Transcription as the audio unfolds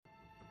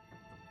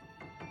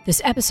This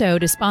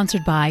episode is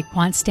sponsored by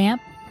QuantStamp,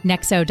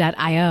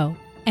 Nexo.io,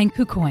 and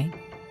KuCoin.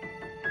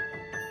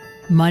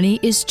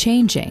 Money is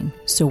changing,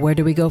 so where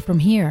do we go from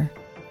here?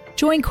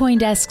 Join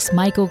CoinDesk's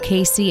Michael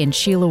Casey and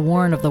Sheila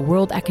Warren of the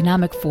World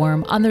Economic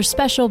Forum on their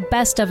special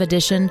Best of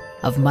edition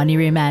of Money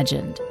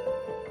Reimagined.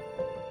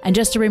 And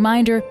just a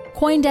reminder,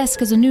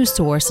 CoinDesk is a news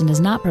source and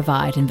does not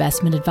provide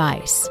investment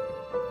advice.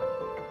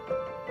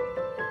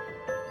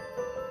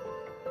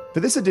 For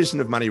this edition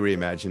of Money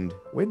Reimagined,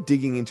 we're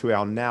digging into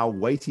our now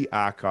weighty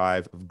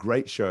archive of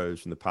great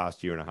shows from the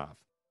past year and a half.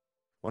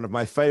 One of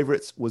my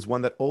favorites was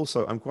one that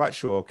also, I'm quite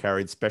sure,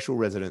 carried special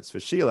resonance for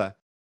Sheila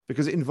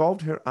because it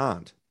involved her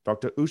aunt,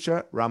 Dr.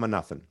 Usha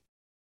Ramanathan.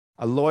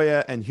 A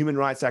lawyer and human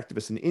rights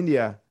activist in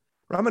India,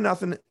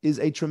 Ramanathan is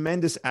a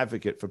tremendous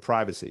advocate for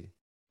privacy,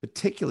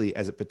 particularly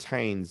as it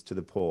pertains to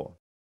the poor.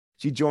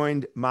 She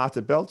joined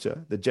Marta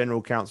Belcher, the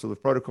General Counsel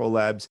of Protocol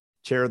Labs,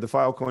 chair of the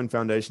Filecoin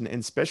Foundation,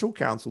 and special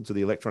counsel to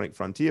the Electronic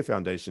Frontier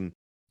Foundation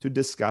to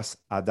discuss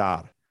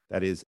Aadhaar,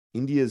 that is,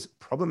 India's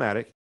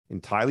problematic,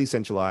 entirely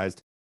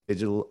centralized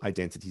digital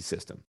identity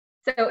system.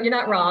 So you're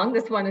not wrong.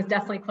 This one is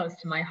definitely close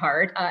to my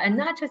heart. And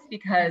not just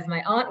because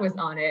my aunt was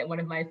on it, one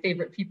of my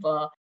favorite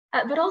people,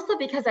 but also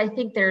because I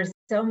think there's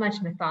so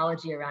much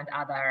mythology around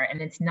Aadhaar and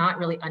it's not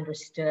really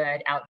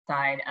understood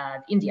outside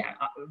of India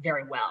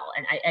very well.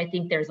 And I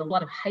think there's a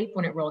lot of hype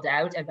when it rolled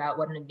out about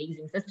what an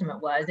amazing system it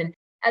was. And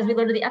as we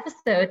learned in the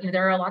episode,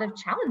 there are a lot of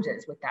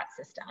challenges with that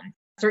system.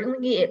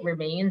 Certainly, it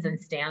remains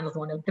and stands as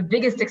one of the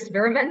biggest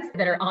experiments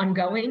that are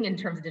ongoing in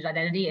terms of digital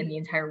identity in the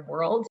entire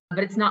world,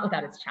 but it's not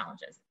without its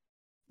challenges.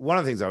 One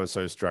of the things I was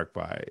so struck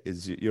by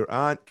is your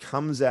aunt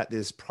comes at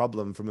this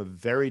problem from a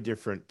very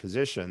different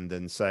position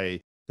than, say,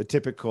 the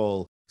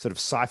typical sort of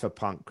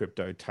cypherpunk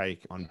crypto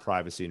take on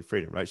privacy and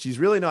freedom, right? She's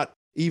really not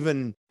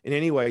even in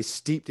any way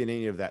steeped in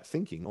any of that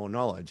thinking or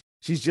knowledge.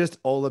 She's just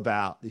all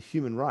about the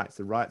human rights,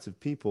 the rights of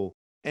people.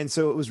 And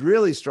so it was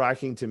really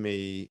striking to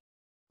me,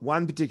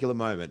 one particular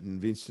moment, and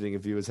it'd be interesting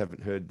if viewers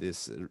haven't heard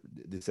this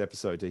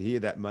episode, to hear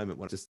that moment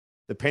when just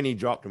the penny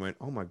dropped and went,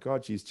 oh my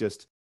God, she's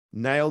just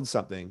nailed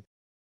something.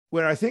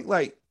 Where I think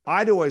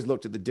I'd always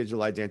looked at the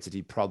digital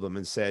identity problem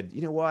and said, you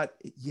know what?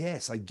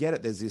 Yes, I get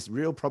it. There's this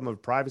real problem of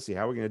privacy.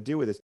 How are we going to deal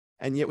with this?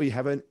 And yet we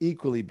have an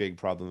equally big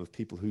problem of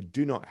people who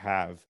do not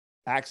have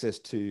access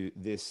to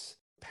this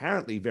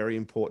apparently very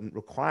important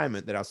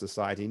requirement that our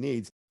society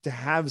needs to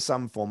have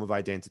some form of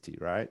identity,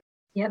 right?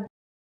 Yep.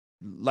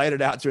 Laid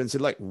it out to her and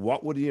said,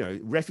 what would,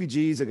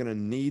 refugees are going to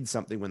need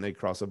something when they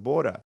cross a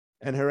border.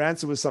 And her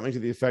answer was something to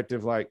the effect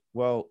of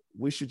well,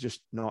 we should just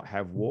not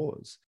have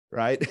wars,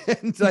 right?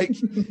 And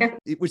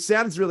which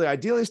sounds really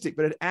idealistic,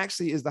 but it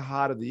actually is the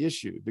heart of the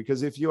issue.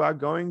 Because if you are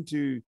going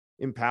to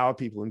empower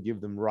people and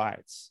give them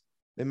rights,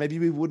 then maybe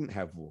we wouldn't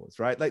have wars,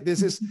 right? There's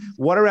this,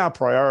 what are our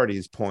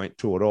priorities point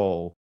to it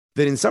all?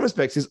 That in some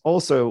respects is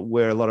also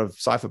where a lot of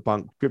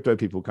cypherpunk crypto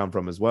people come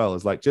from as well,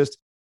 is just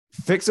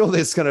fix all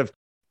this kind of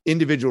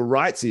individual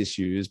rights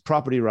issues,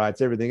 property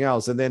rights, everything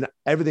else, and then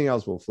everything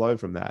else will flow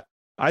from that.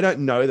 I don't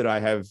know that I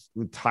have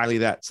entirely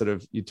that sort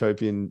of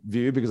utopian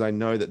view, because I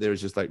know that there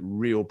is just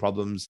real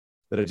problems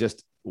that are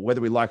just, whether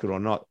we like it or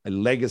not, a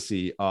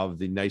legacy of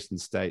the nation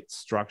state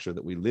structure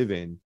that we live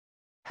in.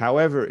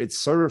 However, it's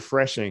so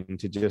refreshing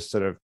to just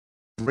sort of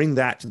bring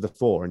that to the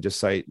fore and just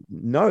say,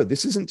 no,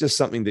 this isn't just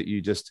something that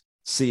you just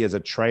see as a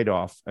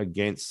trade-off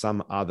against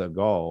some other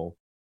goal.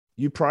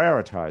 You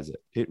prioritize it.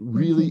 It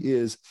really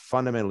is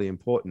fundamentally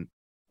important.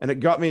 And it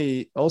got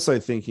me also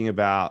thinking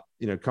about,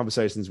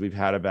 conversations we've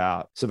had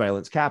about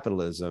surveillance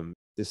capitalism,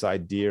 this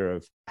idea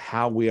of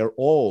how we are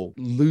all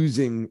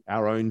losing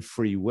our own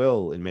free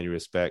will in many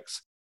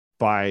respects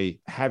by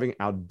having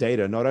our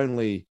data not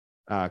only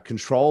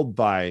controlled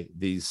by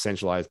these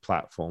centralized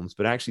platforms,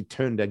 but actually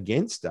turned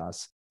against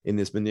us in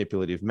this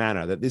manipulative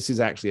manner, that this is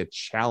actually a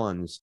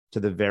challenge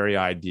to the very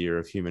idea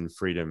of human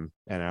freedom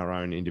and our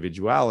own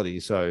individuality.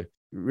 So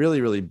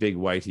really, really big,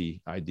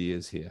 weighty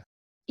ideas here.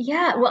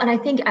 Yeah, well, and I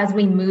think as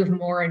we move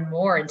more and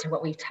more into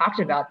what we've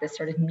talked about, this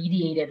sort of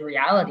mediated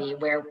reality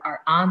where our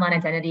online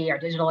identity, our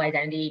digital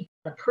identity,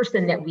 the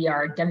person that we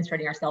are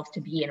demonstrating ourselves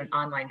to be in an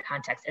online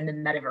context, in the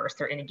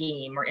metaverse or in a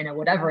game or in a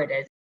whatever it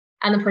is,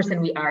 and the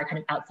person we are kind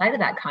of outside of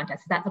that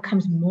context, that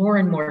becomes more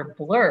and more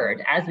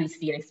blurred as we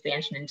see an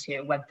expansion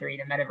into Web3,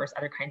 the metaverse,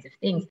 other kinds of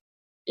things.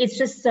 It's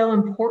just so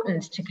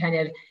important to kind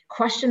of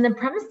question the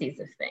premises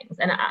of things.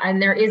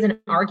 And there is an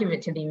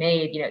argument to be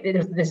made,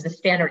 there's the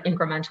standard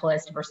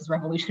incrementalist versus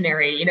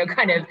revolutionary,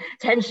 kind of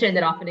tension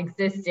that often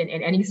exists in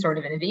any sort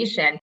of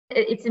innovation.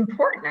 It's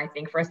important, I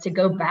think, for us to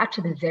go back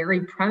to the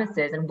very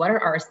premises and what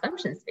are our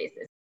assumption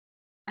spaces.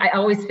 I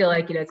always feel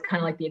like, it's kind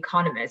of like The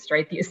Economist,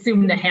 right? The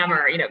assume the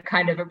hammer,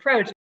 kind of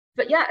approach.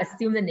 But yeah,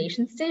 assume the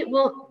nation state.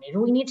 Well, maybe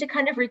we need to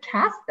kind of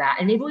recast that.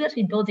 And maybe we have to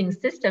be building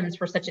systems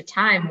for such a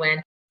time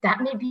when that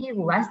may be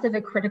less of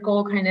a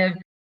critical kind of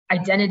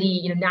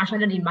identity, national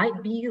identity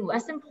might be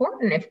less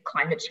important if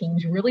climate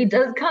change really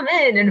does come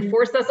in and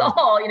force us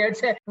all,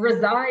 to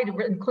reside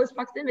in close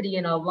proximity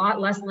in a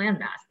lot less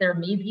landmass. There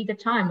may be the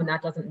time when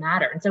that doesn't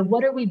matter. And so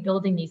what are we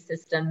building these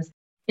systems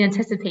in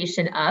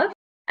anticipation of?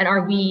 And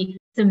are we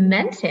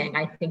cementing,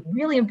 I think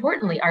really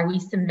importantly, are we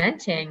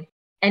cementing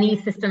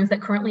any systems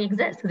that currently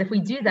exist? Because if we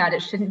do that,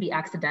 it shouldn't be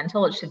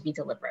accidental, it should be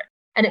deliberate.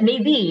 And it may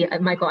be,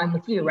 Michael, I'm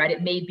with you, right?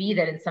 It may be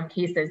that in some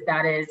cases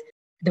that is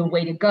the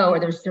way to go, or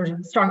there's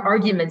strong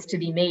arguments to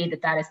be made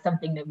that that is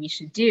something that we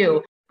should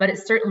do, but it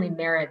certainly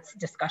merits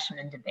discussion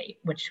and debate,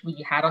 which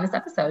we had on this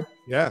episode.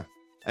 Yeah.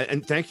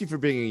 And thank you for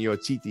bringing your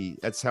Chiti,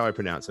 that's how I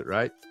pronounce it,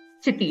 right?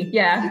 Chiti,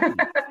 yeah.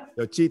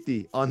 Your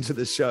Chiti onto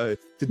the show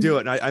to do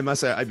it. And I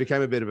must say, I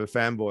became a bit of a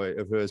fanboy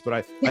of hers,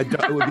 but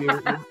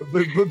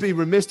would be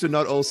remiss to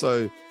not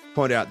also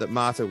point out that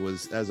Marta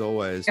was, as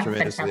always,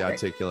 tremendously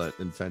articulate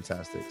and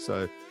fantastic.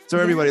 So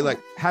everybody, like,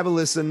 have a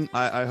listen.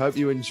 I hope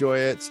you enjoy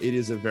it. It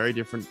is a very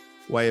different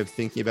way of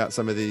thinking about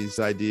some of these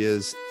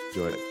ideas.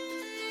 Enjoy it.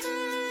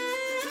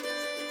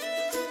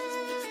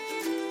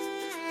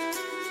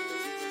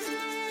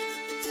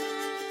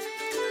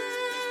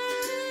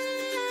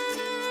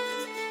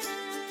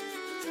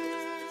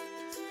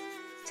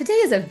 Today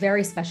is a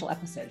very special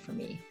episode for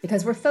me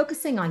because we're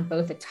focusing on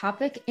both a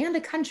topic and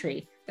a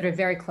country that are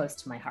very close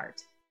to my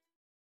heart.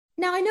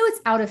 Now, I know it's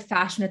out of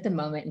fashion at the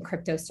moment in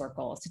crypto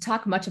circles to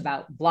talk much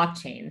about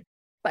blockchain,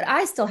 but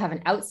I still have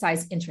an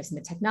outsized interest in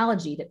the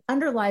technology that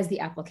underlies the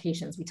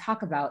applications we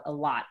talk about a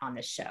lot on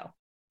this show.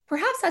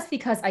 Perhaps that's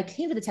because I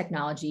came to the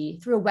technology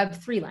through a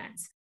Web3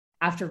 lens,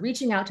 after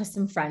reaching out to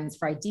some friends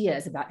for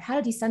ideas about how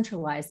to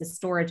decentralize the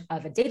storage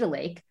of a data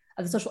lake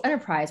of the social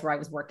enterprise where I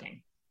was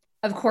working.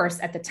 Of course,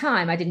 at the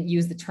time, I didn't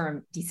use the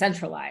term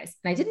decentralized,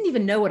 and I didn't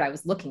even know what I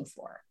was looking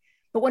for.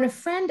 But when a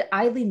friend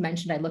idly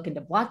mentioned I look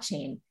into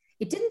blockchain,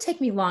 it didn't take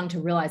me long to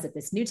realize that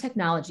this new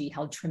technology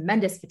held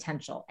tremendous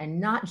potential,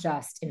 and not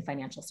just in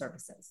financial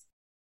services.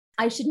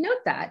 I should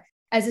note that,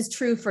 as is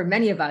true for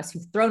many of us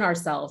who've thrown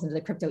ourselves into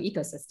the crypto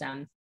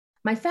ecosystem,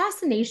 my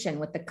fascination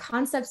with the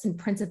concepts and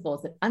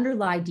principles that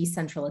underlie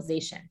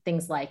decentralization,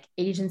 things like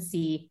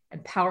agency,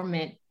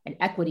 empowerment, and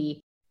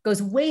equity,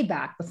 goes way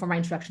back before my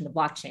introduction to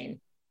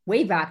blockchain,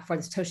 way back for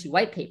the Satoshi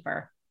white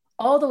paper,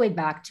 all the way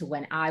back to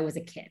when I was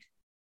a kid.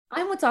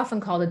 I'm what's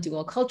often called a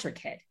dual culture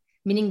kid,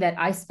 meaning that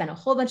I spent a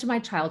whole bunch of my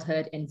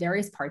childhood in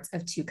various parts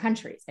of two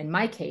countries. In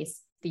my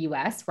case, the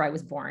US, where I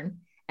was born,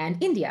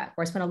 and India,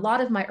 where I spent a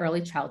lot of my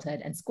early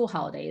childhood and school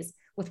holidays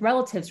with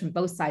relatives from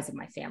both sides of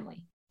my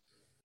family.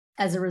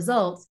 As a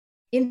result,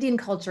 Indian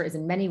culture is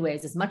in many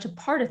ways as much a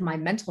part of my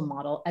mental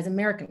model as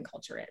American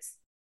culture is.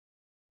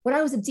 When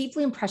I was a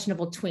deeply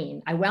impressionable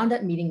tween, I wound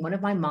up meeting one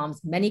of my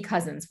mom's many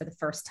cousins for the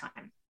first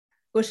time.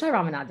 Usha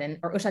Ramanathan,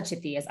 or Usha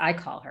Chiti as I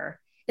call her,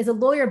 is a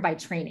lawyer by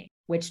training,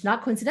 which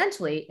not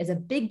coincidentally is a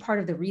big part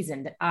of the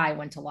reason that I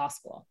went to law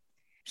school.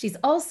 She's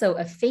also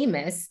a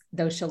famous,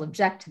 though she'll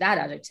object to that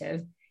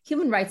adjective,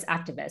 human rights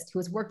activist who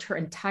has worked her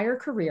entire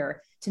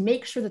career to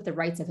make sure that the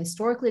rights of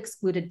historically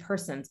excluded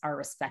persons are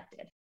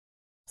respected.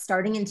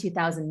 Starting in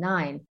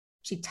 2009,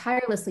 she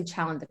tirelessly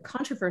challenged the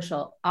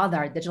controversial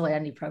Aadhaar digital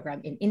identity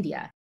program in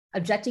India,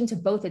 objecting to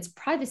both its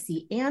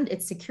privacy and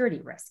its security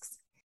risks.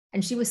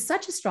 And she was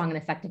such a strong and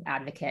effective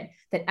advocate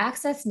that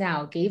Access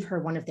Now gave her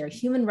one of their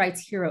Human Rights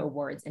Hero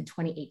Awards in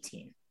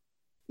 2018.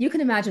 You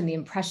can imagine the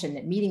impression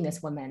that meeting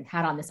this woman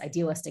had on this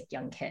idealistic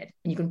young kid,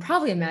 and you can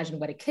probably imagine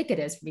what a kick it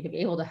is for me to be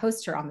able to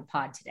host her on the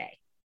pod today.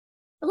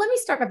 But let me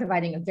start by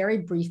providing a very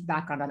brief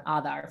background on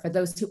Aadhaar for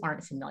those who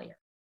aren't familiar.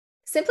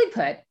 Simply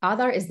put,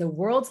 Aadhaar is the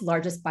world's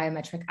largest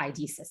biometric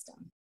ID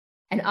system.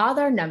 An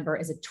Aadhaar number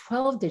is a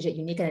 12-digit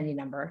unique identity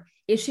number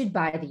issued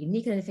by the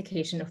Unique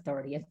Identification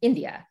Authority of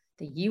India,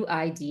 the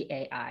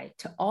UIDAI,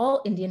 to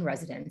all Indian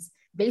residents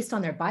based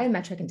on their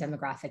biometric and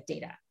demographic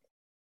data.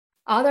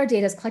 Aadhaar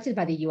data is collected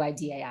by the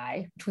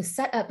UIDAI, which was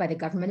set up by the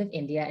government of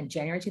India in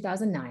January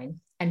 2009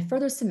 and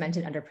further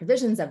cemented under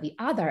provisions of the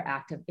Aadhaar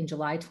Act in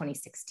July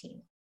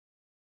 2016.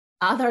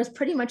 Aadhaar is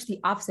pretty much the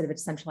opposite of a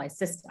decentralized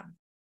system.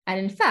 And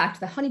in fact,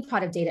 the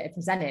honeypot of data it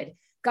presented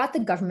got the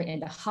government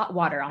into hot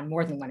water on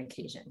more than one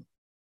occasion.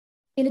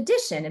 In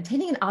addition,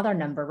 obtaining an Aadhaar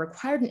number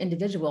required an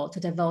individual to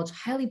divulge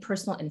highly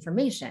personal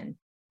information,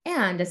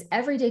 and as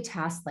everyday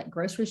tasks like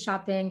grocery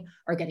shopping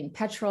or getting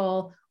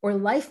petrol, or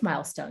life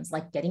milestones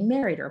like getting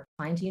married or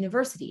applying to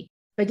university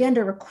began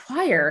to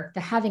require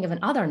the having of an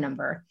Aadhaar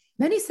number,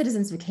 many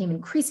citizens became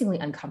increasingly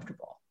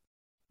uncomfortable.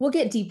 We'll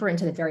get deeper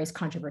into the various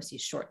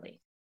controversies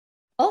shortly.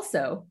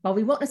 Also, while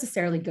we won't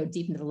necessarily go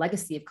deep into the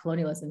legacy of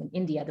colonialism in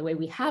India the way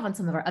we have on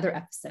some of our other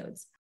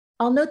episodes,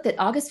 I'll note that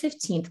August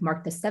 15th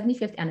marked the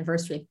 75th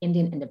anniversary of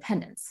Indian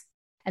independence,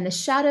 and the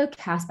shadow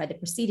cast by the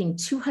preceding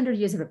 200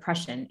 years of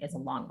oppression is a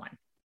long one.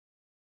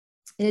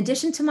 In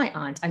addition to my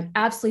aunt, I'm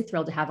absolutely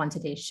thrilled to have on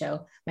today's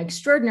show my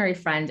extraordinary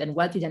friend and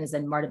Web3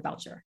 denizen, Marta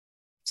Belcher.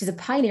 She's a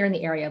pioneer in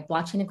the area of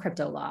blockchain and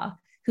crypto law,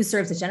 who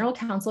serves as General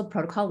Counsel of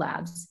Protocol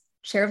Labs,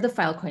 Chair of the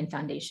Filecoin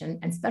Foundation,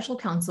 and Special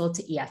Counsel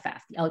to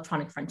EFF, the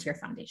Electronic Frontier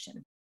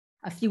Foundation.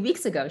 A few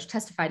weeks ago, she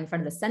testified in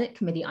front of the Senate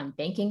Committee on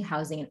Banking,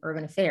 Housing, and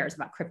Urban Affairs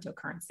about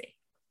cryptocurrency.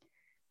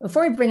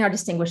 Before we bring our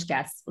distinguished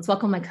guests, let's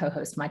welcome my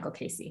co-host, Michael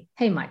Casey.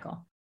 Hey,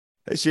 Michael.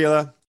 Hey,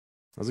 Sheila.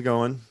 How's it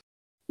going?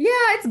 Yeah,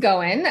 it's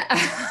going.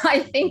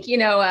 I think,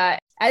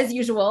 as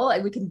usual,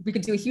 we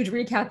could do a huge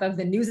recap of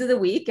the news of the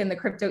week in the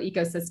crypto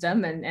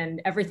ecosystem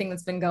and everything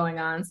that's been going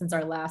on since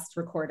our last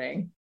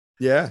recording.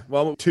 Yeah,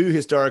 well, two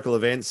historical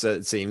events,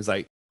 it seems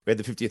like. We had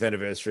the 50th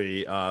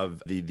anniversary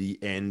of the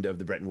end of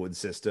the Bretton Woods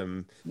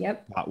system,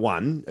 part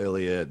one,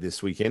 earlier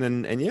this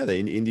weekend. And yeah, the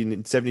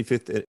Indian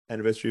 75th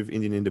anniversary of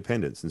Indian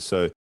independence. And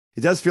so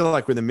it does feel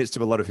like we're in the midst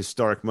of a lot of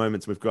historic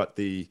moments. We've got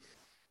the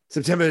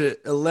September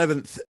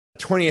 11th,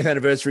 20th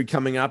anniversary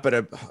coming up at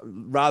a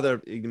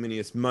rather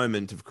ignominious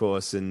moment, of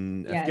course,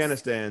 in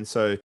Afghanistan.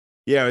 So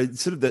yeah,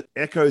 it's sort of the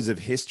echoes of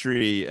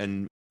history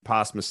and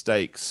past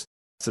mistakes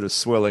sort of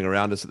swirling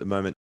around us at the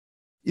moment.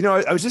 You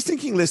know, I was just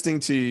thinking, listening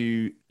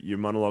to your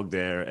monologue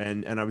there,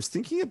 and I was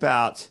thinking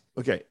about,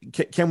 okay,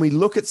 can we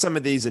look at some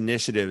of these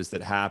initiatives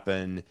that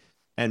happen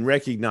and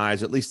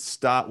recognize, at least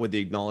start with the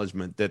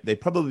acknowledgement that they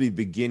probably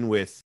begin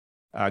with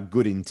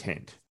good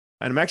intent?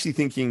 And I'm actually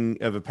thinking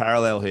of a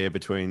parallel here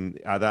between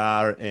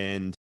Aadhaar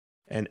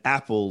and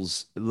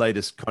Apple's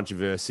latest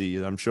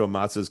controversy. I'm sure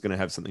Martha's going to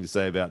have something to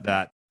say about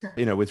that,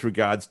 you know, with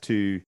regards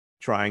to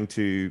trying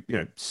to, you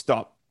know,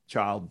 stop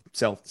child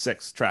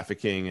sex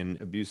trafficking and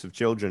abuse of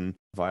children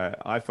via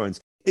iPhones.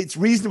 It's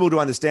reasonable to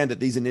understand that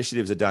these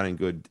initiatives are done in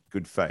good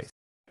faith,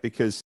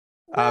 because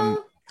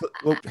well,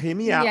 hear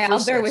me out. Yeah,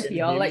 I'll bear with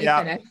you. I'll let you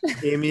finish.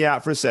 Hear me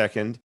out for a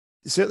second.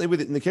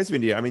 Certainly in the case of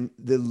India, I mean,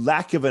 the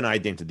lack of an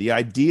identity, the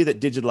idea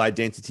that digital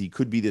identity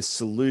could be the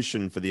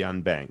solution for the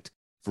unbanked,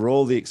 for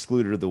all the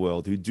excluded of the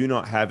world who do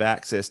not have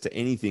access to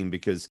anything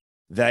because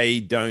they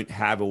don't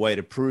have a way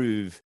to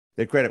prove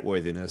their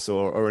creditworthiness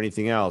or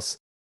anything else.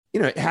 You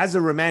know, it has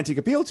a romantic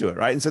appeal to it,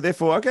 right? And so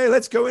therefore, okay,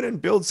 let's go in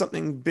and build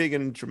something big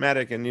and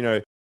dramatic. And, you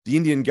know, the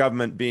Indian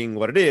government, being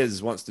what it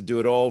is, wants to do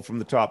it all from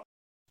the top.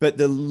 But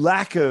the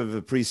lack of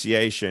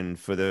appreciation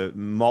for the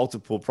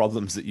multiple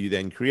problems that you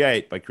then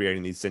create by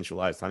creating these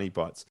centralized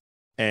honeypots,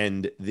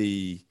 and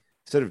the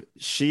sort of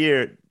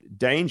sheer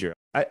danger,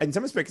 in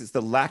some respects, it's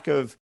the lack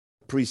of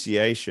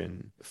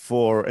appreciation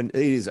for, and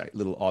it is a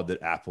little odd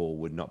that Apple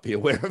would not be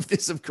aware of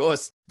this, of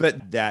course,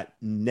 but that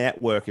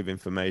network of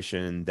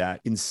information,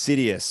 that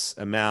insidious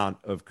amount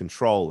of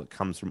control that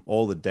comes from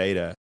all the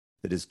data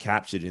that is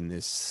captured in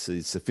these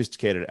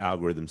sophisticated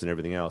algorithms and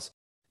everything else,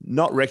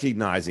 not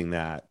recognizing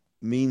that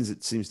means,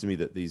 it seems to me,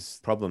 that these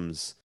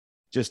problems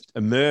just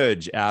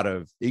emerge out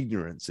of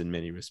ignorance in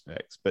many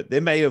respects. But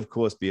there may, of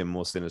course, be a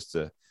more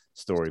sinister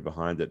story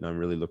behind it. And I'm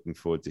really looking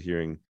forward to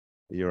hearing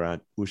your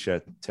Aunt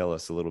Usha tell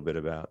us a little bit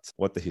about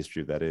what the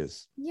history of that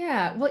is.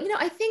 Yeah, well, you know,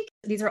 I think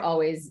these are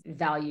always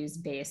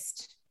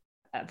values-based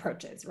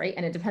approaches, right?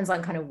 And it depends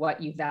on kind of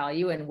what you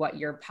value and what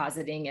you're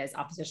positing as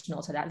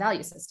oppositional to that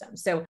value system.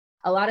 So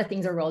a lot of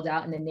things are rolled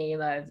out in the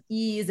name of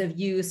ease of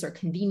use or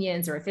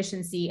convenience or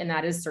efficiency. And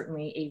that is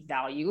certainly a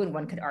value. And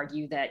one could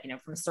argue that, you know,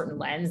 from a certain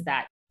lens,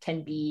 that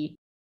can be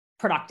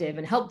productive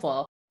and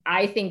helpful.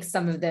 I think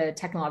some of the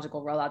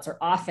technological rollouts are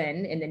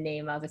often in the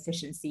name of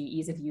efficiency,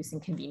 ease of use,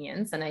 and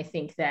convenience. And I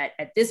think that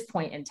at this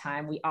point in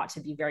time, we ought to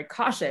be very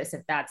cautious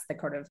if that's the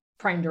kind of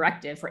prime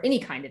directive for any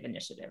kind of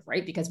initiative,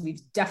 right? Because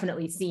we've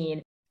definitely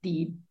seen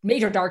the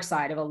major dark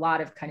side of a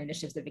lot of kind of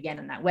initiatives that began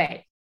in that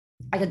way.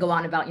 I could go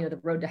on about, you know, the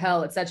road to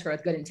hell, et cetera,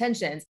 with good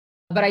intentions.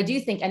 But I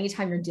do think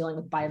anytime you're dealing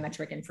with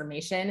biometric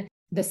information,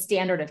 the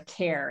standard of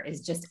care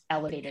is just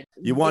elevated.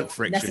 You want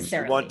friction,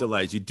 you want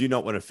delays. You do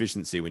not want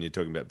efficiency when you're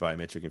talking about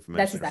biometric information.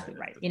 That's exactly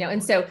right. You know,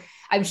 and so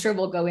I'm sure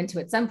we'll go into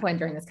at some point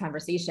during this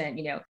conversation,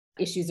 you know,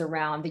 issues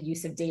around the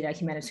use of data,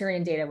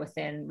 humanitarian data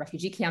within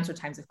refugee camps or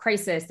times of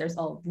crisis. There's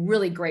a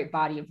really great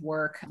body of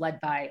work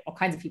led by all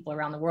kinds of people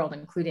around the world,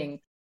 including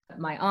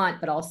my aunt,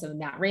 but also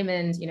Nat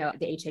Raymond, you know,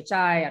 the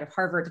HHI out of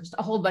Harvard, just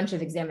a whole bunch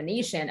of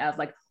examination of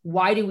like,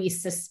 why do we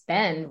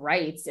suspend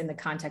rights in the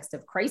context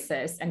of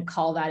crisis and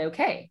call that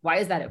okay? Why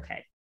is that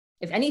okay?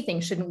 If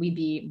anything, shouldn't we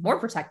be more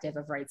protective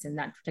of rights in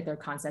that particular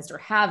context, or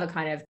have a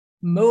kind of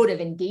mode of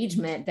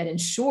engagement that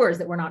ensures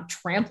that we're not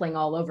trampling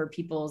all over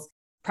people's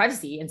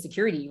privacy and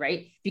security,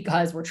 right?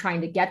 Because we're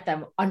trying to get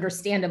them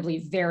understandably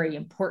very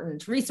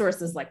important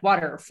resources like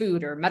water or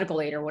food or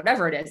medical aid or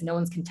whatever it is. No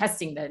one's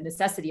contesting the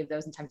necessity of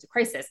those in times of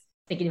crisis.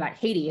 Thinking about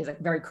Haiti is a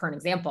very current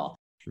example.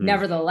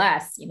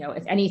 Nevertheless, you know,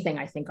 if anything,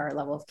 I think our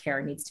level of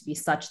care needs to be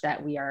such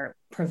that we are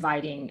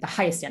providing the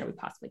highest standard we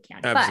possibly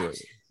can. Absolutely.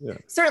 But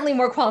certainly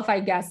more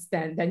qualified guests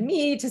than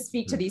me to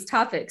speak to these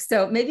topics.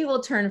 So maybe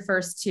we'll turn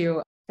first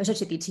to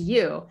Shashiti, to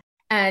you.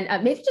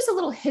 And maybe just a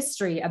little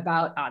history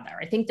about Aadhaar.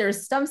 I think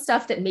there's some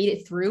stuff that made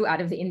it through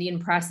out of the Indian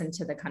press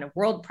into the kind of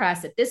world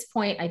press. At this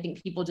point, I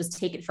think people just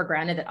take it for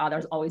granted that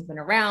Aadhaar's always been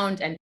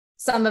around. And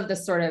some of the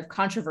sort of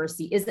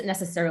controversy isn't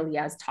necessarily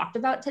as talked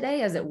about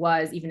today as it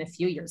was even a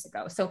few years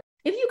ago. So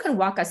if you can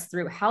walk us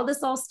through how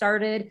this all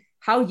started,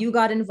 how you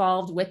got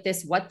involved with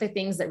this, what the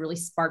things that really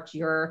sparked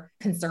your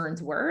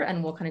concerns were,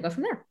 and we'll kind of go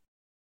from there.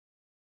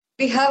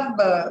 We have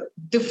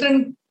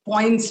different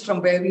points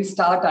from where we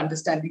start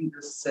understanding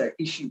this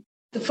issue.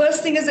 The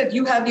first thing is that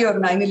you have your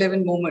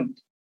 9/11 moment.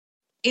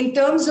 In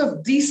terms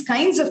of these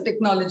kinds of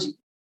technology,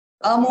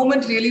 our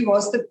moment really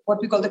was what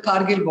we call the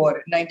Kargil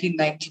War in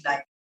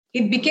 1999.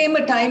 It became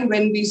a time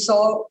when we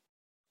saw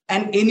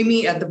an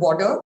enemy at the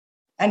border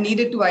and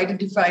needed to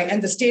identify,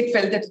 and the state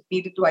felt that it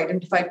needed to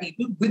identify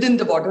people within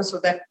the border so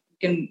that you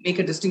can make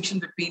a distinction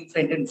between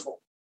friend and foe.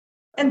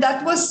 And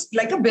that was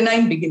like a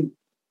benign beginning.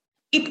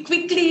 It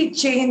quickly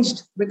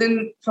changed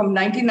from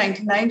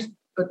 1999 to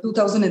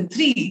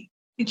 2003.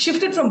 It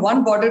shifted from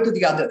one border to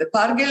the other. The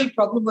Kargil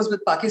problem was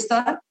with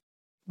Pakistan.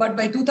 But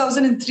by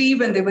 2003,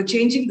 when they were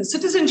changing the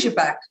Citizenship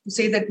Act to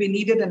say that we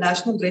needed a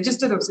national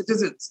register of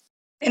citizens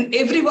and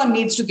everyone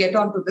needs to get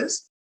onto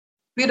this,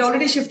 we had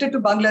already shifted to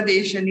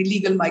Bangladesh and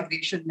illegal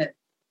migration.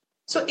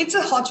 So it's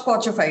a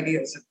hodgepodge of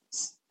ideas.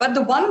 But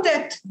the one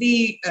that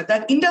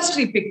that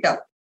industry picked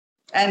up,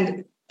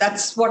 and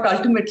that's what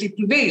ultimately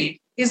prevailed,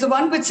 is the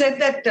one which said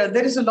that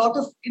there is a lot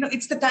of,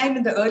 it's the time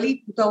in the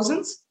early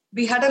 2000s,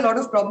 we had a lot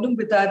of problem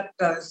with our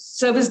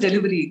service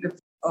delivery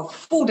of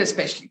food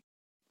especially.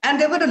 And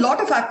there were a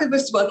lot of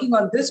activists working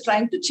on this,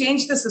 trying to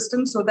change the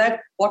system so that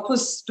what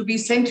was to be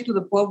sent to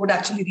the poor would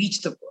actually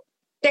reach the poor.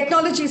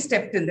 Technology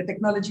stepped in, the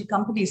technology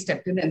company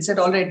stepped in and said,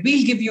 all right,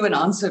 we'll give you an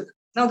answer.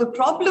 Now, the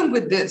problem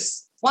with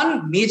this,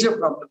 one major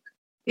problem,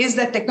 is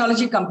that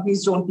technology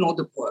companies don't know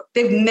the poor.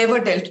 They've never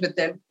dealt with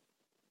them.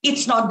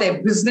 It's not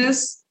their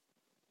business.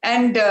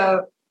 And, they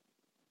are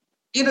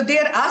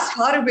as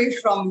far away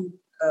from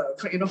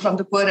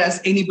the poor as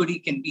anybody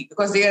can be,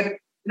 because they are,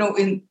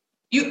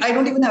 I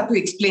don't even have to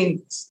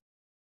explain this.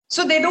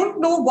 So they don't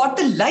know what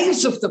the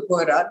lives of the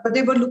poor are, but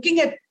they were looking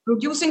at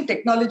producing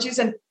technologies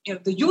and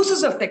the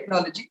uses of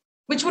technology,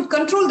 which would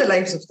control the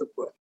lives of the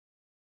poor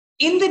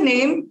in the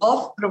name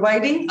of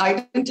providing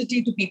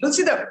identity to people.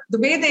 See, the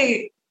way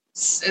they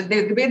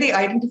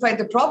identified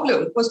the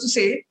problem was to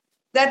say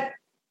that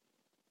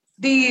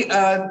the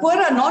poor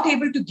are not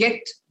able to get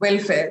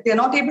welfare. They're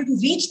not able to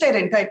reach their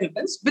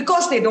entitlements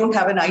because they don't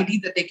have an ID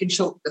that they can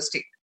show to the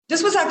state.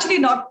 This was actually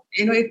not,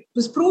 it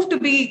was proved to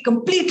be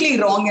completely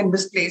wrong and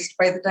misplaced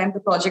by the time the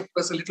project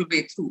was a little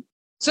way through.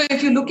 So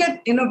if you look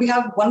at, we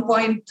have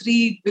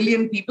 1.3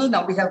 billion people,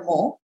 now we have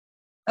more.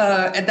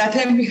 At that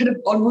time, we had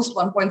almost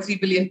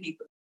 1.3 billion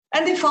people.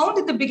 And they found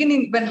at the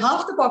beginning, when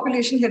half the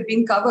population had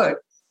been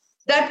covered,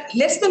 that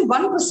less than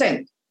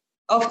 1%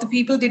 of the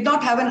people did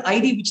not have an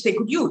ID which they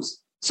could use.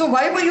 So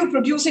why were you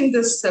producing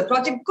this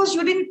project? Because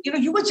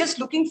you were just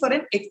looking for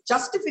a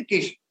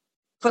justification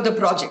for the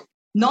project,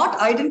 not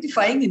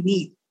identifying a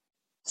need.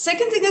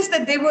 Second thing is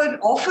that they were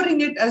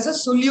offering it as a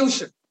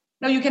solution.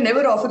 Now, you can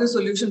never offer a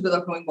solution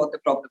without knowing what the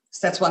problem is.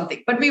 That's one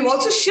thing. But we've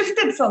also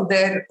shifted from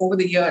there over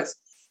the years,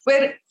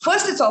 where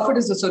first it's offered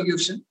as a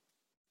solution,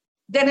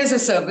 then as a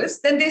service.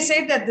 Then they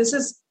say that this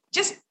is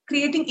just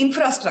creating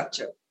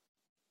infrastructure.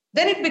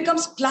 Then it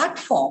becomes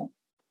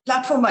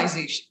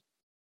platformization.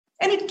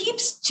 And it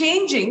keeps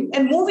changing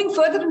and moving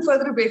further and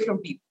further away from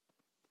people.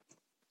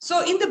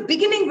 So in the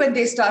beginning, when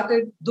they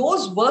started,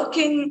 those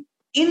working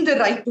in the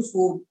right to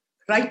food,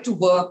 right to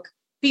work,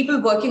 people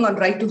working on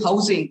right to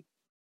housing,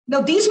 now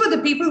these were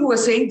the people who were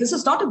saying this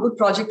is not a good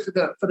project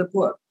for the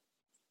poor.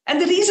 And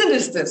the reason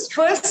is this.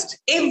 First,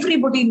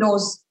 everybody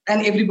knows,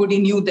 and everybody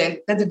knew then,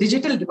 that the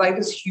digital divide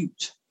is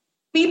huge.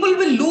 People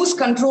will lose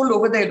control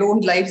over their own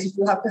lives if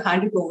you have to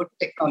hand it over to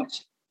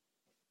technology.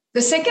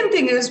 The second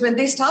thing is, when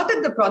they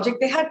started the project,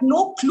 they had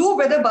no clue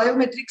whether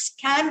biometrics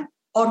can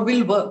or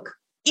will work.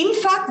 In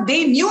fact,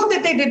 they knew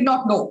that they did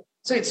not know.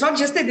 So it's not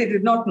just that they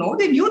did not know,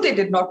 they knew they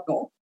did not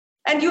know.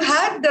 And you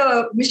had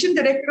the mission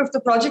director of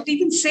the project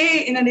even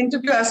say in an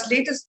interview as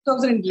late as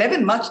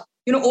 2011,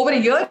 over a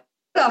year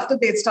after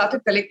they had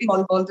started collecting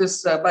all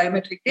this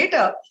biometric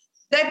data,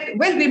 that,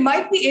 well, we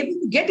might be able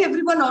to get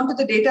everyone onto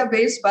the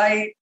database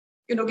by,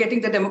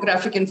 getting the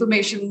demographic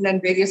information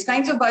and various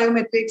kinds of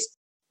biometrics.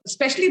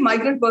 Especially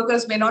migrant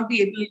workers may not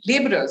be able,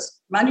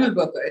 laborers, manual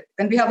workers,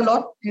 and we have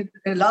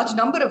a large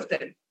number of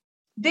them.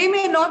 They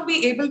may not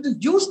be able to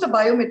use the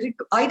biometric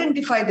to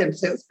identify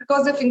themselves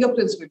because their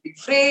fingerprints will be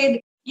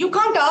frayed. You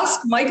can't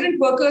ask migrant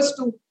workers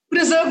to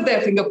preserve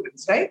their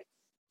fingerprints, right?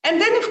 And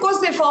then, of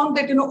course, they found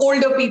that,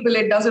 older people,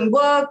 it doesn't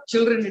work.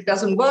 Children, it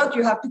doesn't work.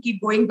 You have to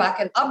keep going back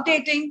and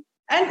updating.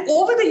 And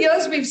over the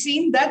years, we've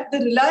seen that the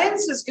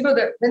reliance is,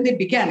 when they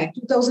began in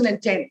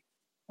 2010,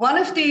 one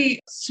of the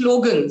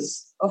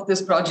slogans of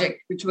this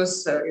project, which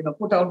was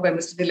put out by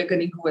Mr.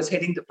 Nilekani, who was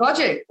heading the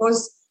project,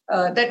 was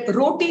that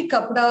roti,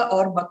 kapda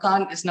or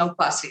makan is now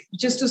passe,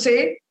 which is to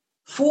say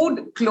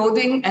food,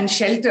 clothing and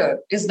shelter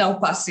is now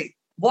passe.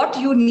 What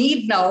you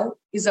need now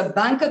is a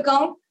bank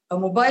account, a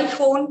mobile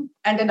phone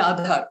and an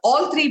Aadhaar,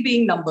 all three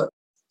being numbered.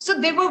 So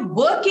they were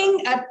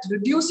working at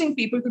reducing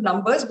people to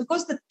numbers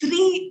because the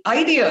three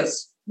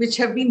ideas which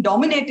have been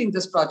dominating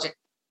this project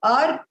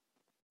are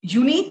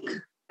unique.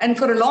 And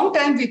for a long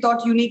time, we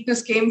thought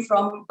uniqueness came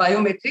from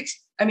biometrics.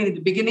 In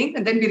the beginning,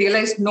 and then we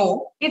realized,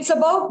 no, it's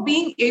about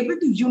being able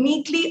to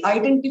uniquely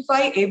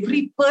identify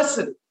every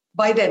person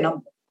by their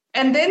number.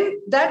 And then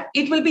that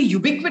it will be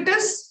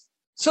ubiquitous.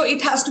 So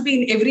it has to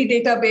be in every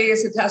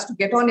database. It has to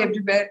get on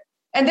everywhere.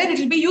 And then it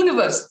will be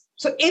universal.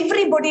 So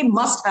everybody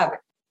must have it.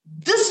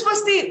 This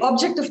was the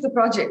object of the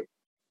project.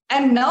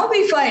 And now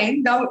we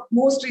find,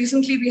 most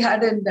recently we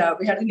had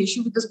an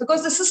issue with this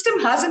because the system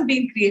hasn't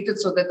been created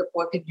so that the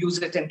poor can use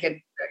it and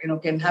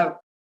can have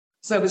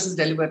services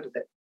delivered to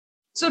them.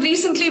 So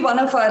recently, one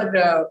of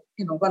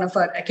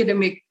our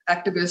academic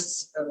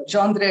activists,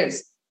 Jean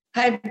Drèze,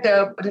 had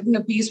written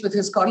a piece with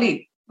his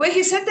colleague where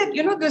he said that,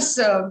 this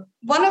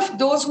one of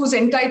those who's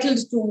entitled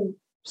to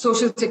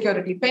social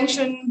security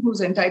pension,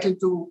 who's entitled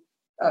to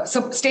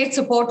state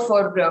support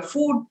for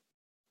food.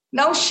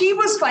 Now, she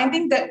was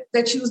finding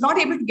that she was not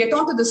able to get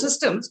onto the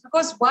systems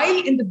because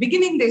while in the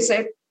beginning they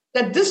said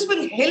that this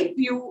will help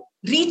you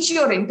reach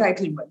your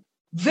entitlement,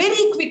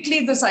 very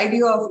quickly this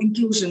idea of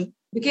inclusion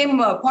became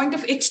a point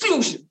of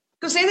exclusion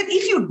to say that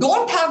if you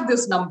don't have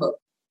this number,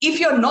 if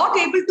you're not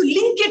able to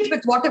link it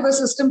with whatever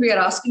system we are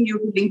asking you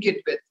to link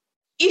it with,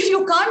 if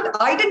you can't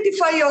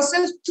identify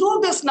yourself through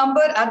this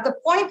number at the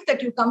point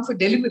that you come for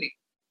delivery,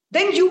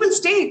 then you will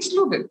stay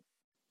excluded.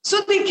 So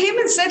they came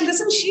and said,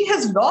 listen, she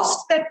has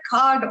lost that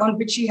card on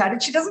which she had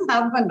it. She doesn't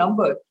have a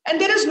number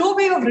and there is no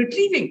way of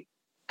retrieving.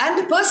 And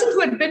the person who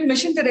had been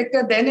mission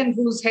director then and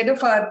who's head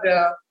of our,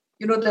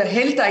 the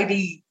health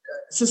ID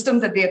system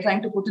that they are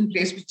trying to put in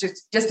place, which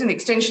is just an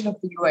extension of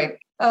the UID,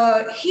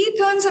 he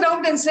turns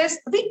around and says,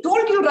 we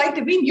told you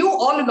right, we knew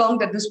all along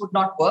that this would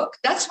not work.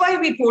 That's why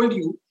we told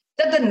you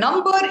that the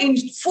number in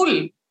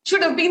full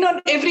should have been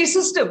on every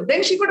system.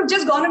 Then she could have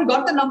just gone and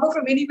got the number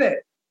from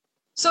anywhere.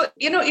 So,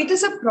 it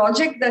is a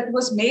project that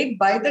was made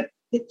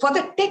for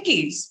the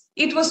techies.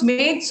 It was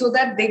made so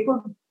that they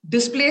could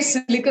displace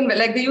Silicon Valley.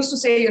 Like they used to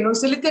say,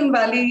 Silicon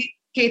Valley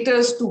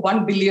caters to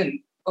 1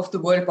 billion of the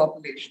world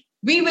population.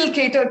 We will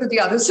cater to the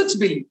other 6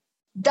 billion.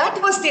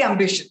 That was the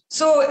ambition.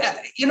 So,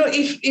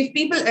 if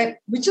people,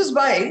 which is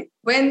why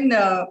when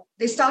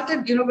they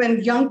started,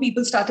 when young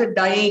people started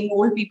dying,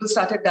 old people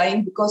started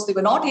dying because they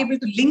were not able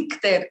to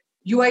link their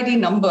UID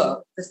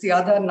number, that's the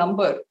other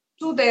number,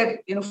 to their,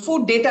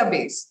 food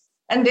database.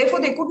 And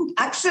therefore, they couldn't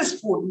access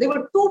food. They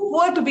were too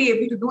poor to be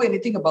able to do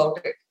anything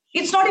about it.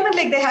 It's not even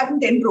like they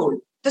hadn't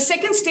enrolled. The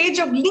second stage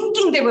of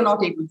linking, they were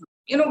not able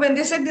to. When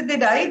they said that they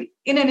died,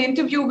 in an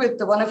interview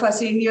with one of our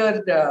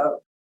senior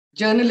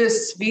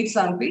journalists, Veer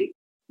Sanghvi,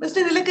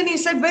 Mr. Nilekani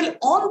said, well,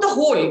 on the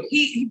whole,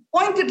 he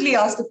pointedly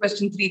asked the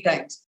question 3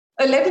 times.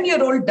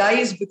 11-year-old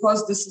dies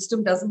because the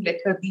system doesn't let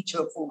her reach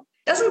her food.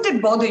 Doesn't it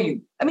bother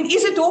you? I mean,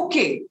 is it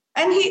okay?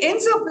 And he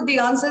ends up with the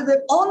answer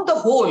that on the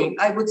whole,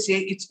 I would say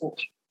it's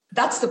okay.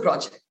 That's the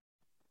project.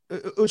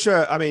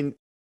 Usha, I mean,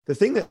 the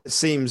thing that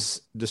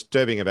seems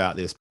disturbing about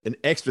this, an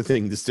extra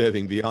thing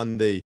disturbing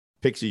beyond the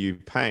picture you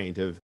paint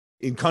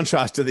in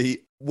contrast to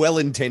the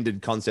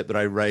well-intended concept that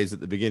I raised at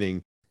the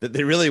beginning, that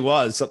there really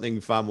was something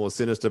far more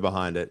sinister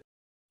behind it.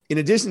 In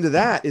addition to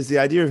that is the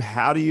idea of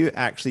how do you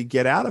actually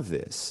get out of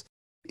this?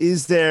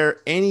 Is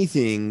there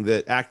anything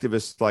that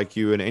activists like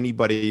you and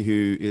anybody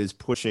who is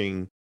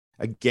pushing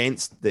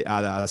against the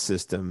Aadhaar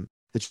system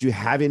that you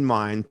have in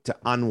mind to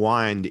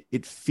unwind?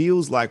 It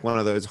feels like one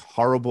of those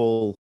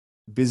horrible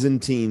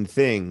Byzantine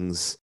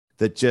things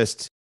that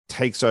just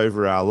takes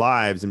over our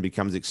lives and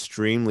becomes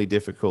extremely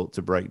difficult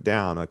to break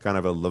down, a kind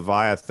of a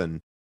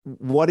Leviathan.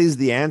 What is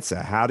the answer?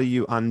 How do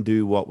you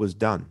undo what was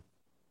done?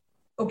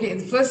 Okay,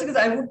 the first thing is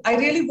I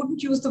really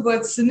wouldn't use the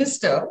word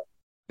sinister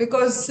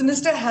because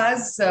sinister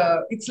has,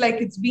 it's like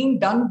it's being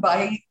done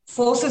by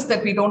forces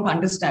that we don't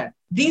understand.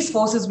 These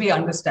forces we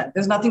understand.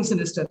 There's nothing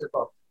sinister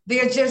about. They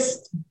are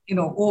just,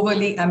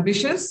 overly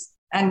ambitious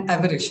and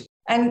avaricious.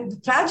 And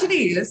the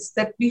tragedy is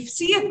that we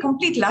see a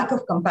complete lack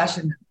of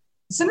compassion.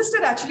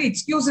 Sinister actually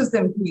excuses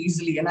them too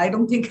easily. And I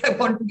don't think I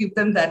want to give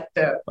them that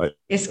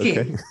escape.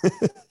 Okay.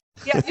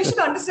 Yeah, you should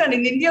understand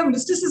in India,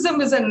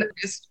 mysticism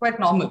is quite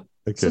normal.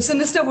 Okay. So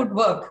sinister would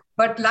work,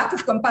 but lack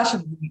of compassion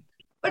wouldn't.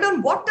 But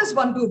on what does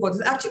one do about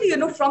this? Actually,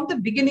 from the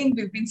beginning,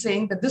 we've been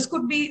saying that this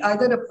could be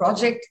either a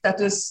project that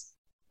is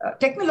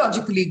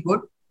technologically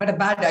good, but a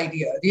bad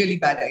idea, a really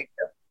bad idea.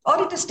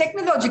 Or it is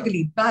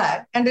technologically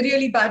bad and a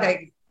really bad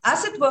idea.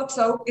 As it works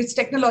out, it's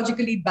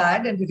technologically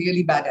bad and a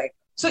really bad idea.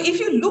 So if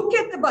you look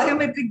at the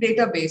biometric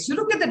database, you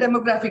look at the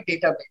demographic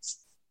database,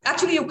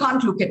 actually you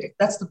can't look at it.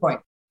 That's the point.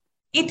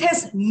 It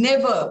has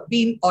never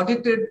been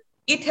audited.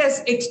 It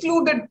has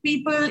excluded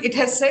people. It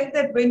has said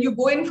that when you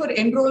go in for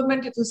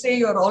enrollment, it will say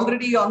you're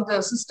already on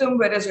the system,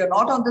 whereas you're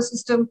not on the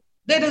system.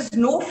 There is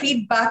no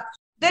feedback.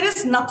 There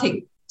is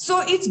nothing.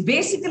 So it's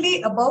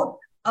basically about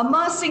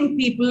amassing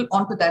people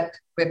onto that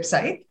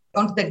website,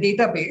 onto the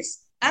database.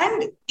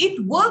 And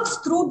it works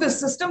through the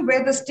system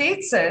where the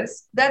state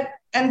says that,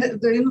 and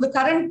the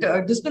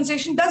current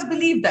dispensation does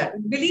believe that.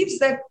 It believes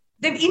that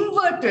they've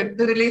inverted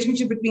the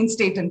relationship between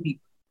state and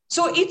people.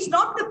 So it's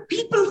not the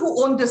people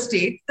who own the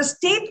state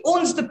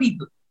owns the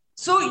people.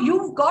 So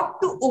you've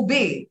got to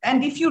obey.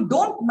 And if you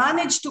don't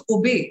manage to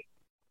obey,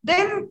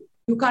 then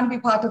you can't be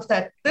part of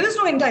that. There is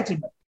no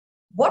entitlement.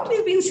 What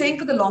we've been saying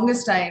for the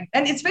longest time,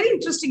 and it's very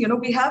interesting,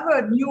 we have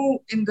a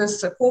new, in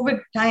this COVID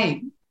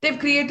time, they've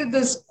created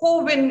this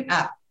CoWIN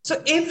app.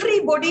 So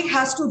everybody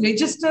has to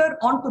register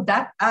onto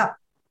that app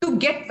to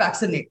get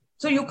vaccinated.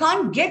 So you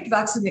can't get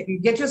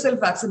vaccinated, get yourself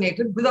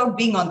vaccinated without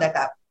being on that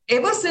app.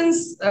 ever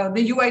since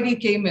the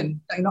UID came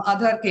in,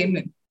 Aadhaar came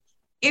in,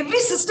 every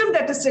system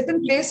that is set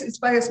in place is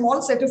by a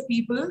small set of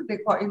people. They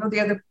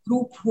are the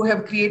group who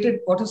have created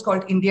what is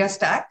called India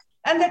Stack.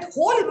 And that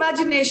whole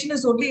imagination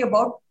is only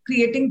about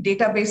creating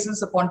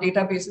databases upon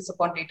databases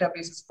upon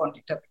databases upon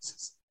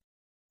databases.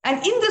 And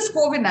in this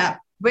CoWIN app,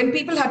 when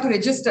people had to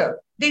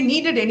register, they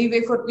needed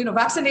anyway for,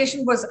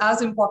 vaccination was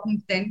as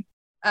important then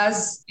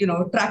as,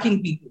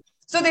 tracking people.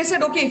 So they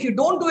said, okay, if you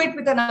don't do it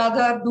with an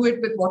Aadhaar, do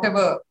it with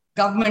whatever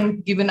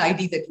government given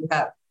ID that you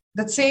have.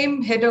 That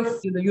same head of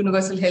the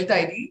Universal Health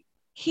ID,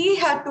 he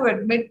had to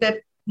admit that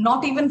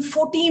not even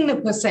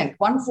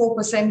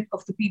 14%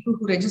 of the people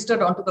who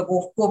registered onto the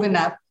CoWIN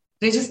app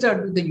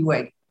registered with the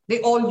UID.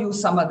 They all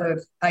use some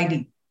other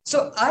ID.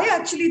 So I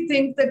actually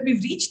think that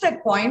we've reached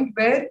that point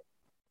where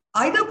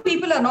either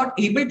people are not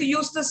able to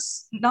use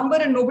this number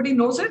and nobody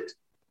knows it.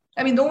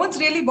 I mean, no one's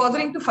really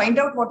bothering to find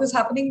out what is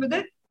happening with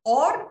it,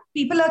 or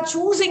people are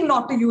choosing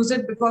not to use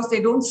it because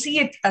they don't see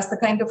it as the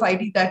kind of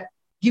ID that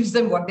gives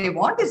them what they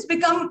want. It's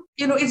become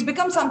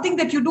something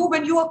that you do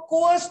when you are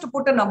coerced to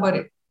put a number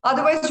in.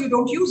 Otherwise, you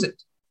don't use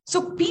it.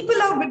 So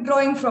people are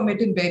withdrawing from it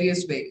in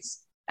various ways.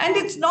 And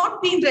it's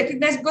not being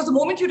recognized because the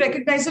moment you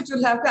recognize it,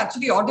 you'll have to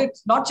actually audit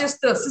not just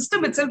the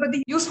system itself, but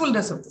the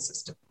usefulness of the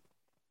system.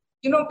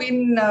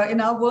 In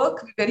our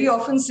work, we very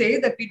often say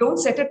that we don't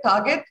set a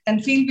target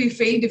and feel we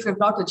failed if we have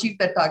not achieved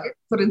that target.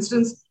 For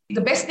instance,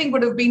 the best thing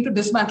would have been to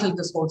dismantle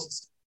this whole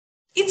system.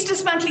 It's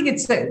dismantling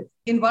itself.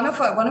 In one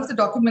of the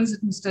documents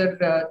that Mr.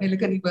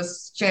 Nilekani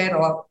was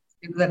chair of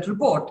in that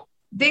report,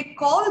 they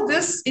call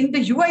this in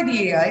the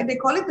UIDAI, they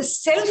call it the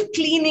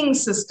self-cleaning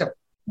system,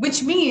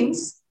 which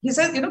means, he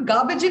says,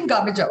 garbage in,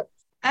 garbage out.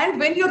 And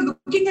when you're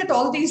looking at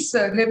all these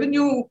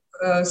revenue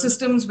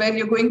systems where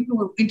you're going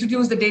to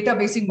introduce the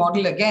databasing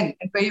model again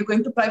and where you're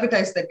going to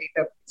privatize the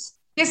database,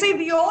 they say,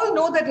 we all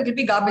know that it'll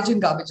be garbage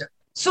in, garbage out.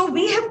 So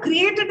we have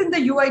created in the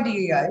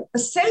UIDAI a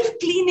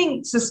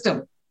self-cleaning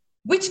system,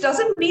 which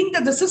doesn't mean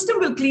that the system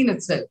will clean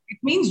itself. It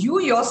means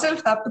you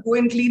yourself have to go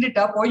and clean it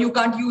up or you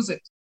can't use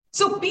it.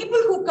 So people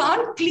who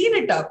can't clean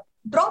it up,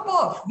 drop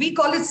off. We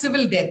call it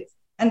civil death.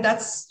 And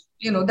that's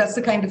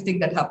the kind of thing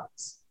that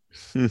happens.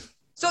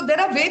 So there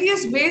are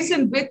various ways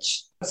in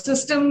which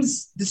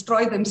systems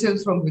destroy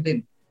themselves from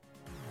within.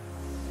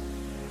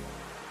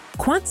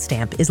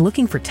 QuantStamp is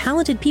looking for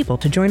talented people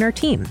to join our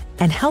team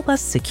and help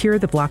us secure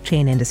the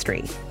blockchain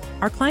industry.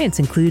 Our clients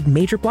include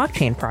major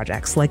blockchain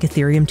projects like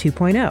Ethereum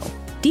 2.0,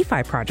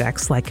 DeFi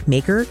projects like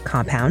Maker,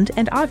 Compound,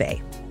 and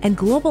Aave, and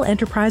global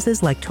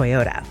enterprises like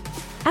Toyota.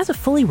 As a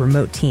fully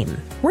remote team,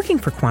 working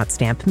for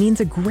QuantStamp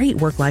means a great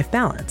work-life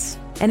balance,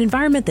 an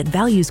environment that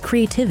values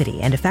creativity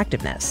and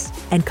effectiveness,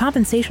 and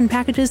compensation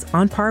packages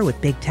on par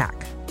with big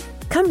tech.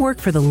 Come work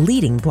for the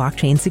leading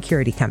blockchain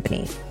security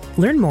company.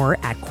 Learn more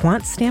at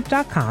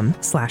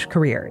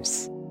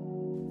quantstamp.com/careers.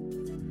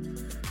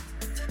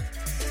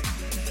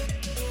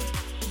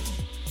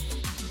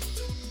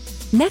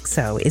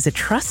 Nexo is a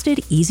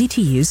trusted,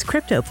 easy-to-use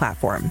crypto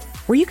platform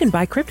where you can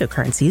buy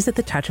cryptocurrencies at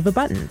the touch of a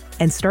button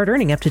and start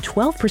earning up to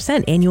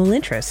 12% annual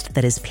interest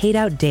that is paid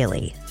out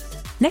daily.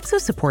 Nexo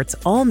supports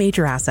all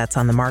major assets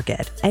on the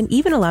market and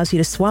even allows you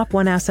to swap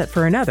one asset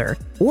for another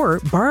or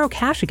borrow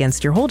cash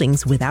against your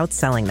holdings without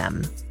selling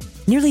them.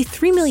 Nearly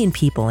 3 million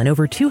people in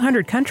over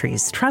 200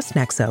 countries trust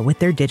Nexo with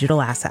their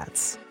digital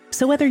assets.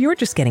 So whether you're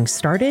just getting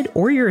started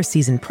or you're a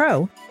seasoned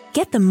pro,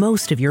 get the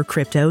most of your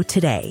crypto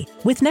today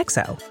with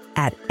Nexo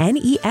at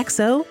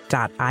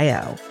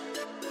nexo.io.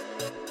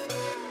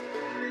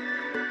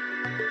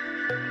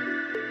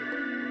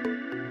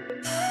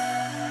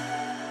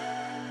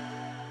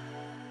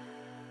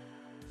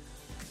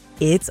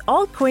 It's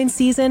altcoin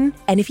season,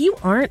 and if you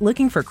aren't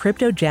looking for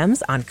crypto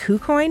gems on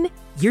KuCoin,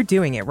 you're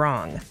doing it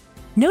wrong.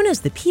 Known as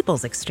the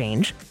People's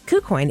Exchange,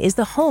 KuCoin is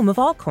the home of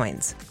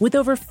altcoins, with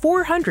over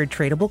 400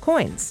 tradable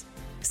coins.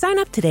 Sign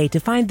up today to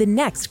find the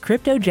next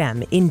crypto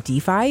gem in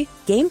DeFi,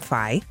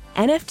 GameFi,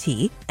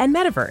 NFT, and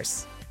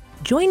Metaverse.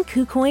 Join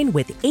KuCoin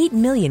with 8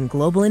 million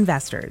global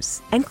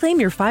investors and claim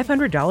your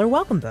 $500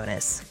 welcome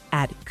bonus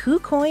at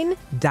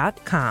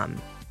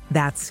KuCoin.com.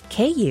 That's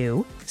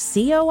KuCoin.com.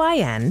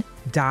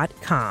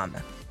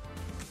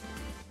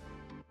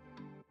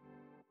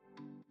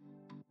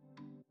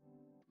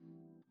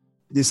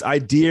 This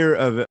idea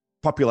of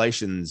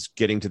populations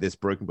getting to this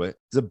broken point,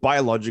 there's a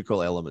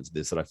biological element to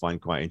this that I find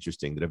quite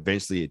interesting, that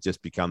eventually it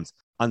just becomes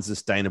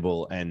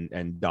unsustainable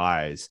and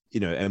dies,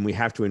 and we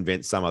have to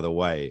invent some other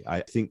way.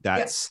 I think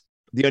that's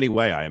the only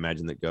way I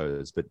imagine that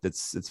goes, but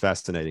it's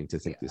fascinating to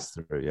think this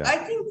through. Yeah, I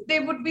think they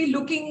would be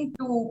looking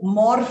to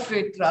morph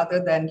it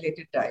rather than let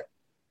it die.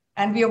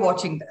 And we are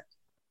watching that.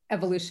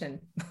 Evolution.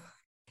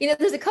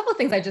 There's a couple of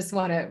things I just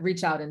want to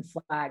reach out and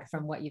flag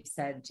from what you've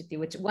said, Jyoti,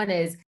 which one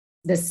is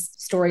this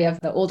story of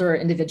the older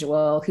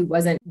individual who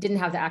didn't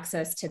have the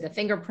access to the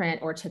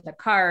fingerprint or to the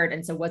card,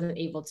 and so wasn't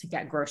able to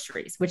get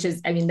groceries, which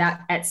is,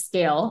 that at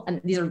scale, and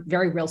these are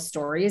very real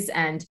stories.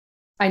 And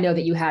I know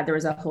that there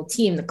was a whole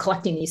team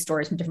collecting these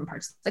stories from different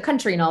parts of the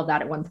country and all of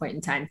that at one point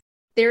in time.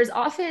 There's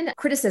often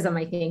criticism,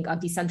 I think,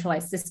 of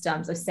decentralized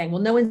systems of saying,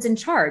 well, no one's in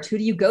charge. Who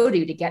do you go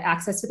to get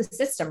access to the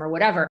system or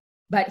whatever?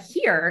 But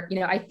here,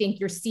 I think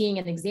you're seeing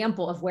an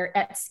example of where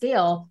at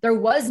scale, there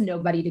was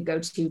nobody to go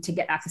to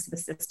get access to the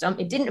system.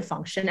 It didn't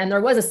function. And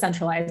there was a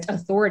centralized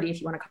authority, if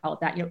you want to call it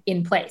that,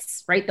 in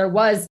place, right? There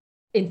was,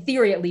 in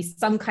theory, at least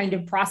some kind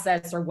of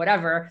process or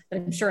whatever that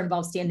I'm sure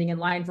involves standing in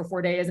line for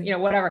 4 days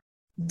and, whatever.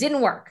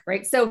 Didn't work,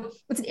 right? So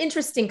it's an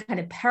interesting kind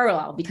of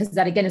parallel because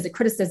that, again, is a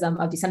criticism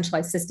of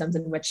decentralized systems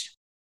in which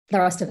the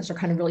rest of us are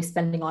kind of really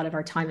spending a lot of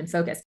our time and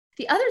focus.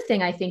 The other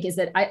thing I think is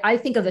that I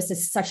think of this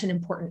as such an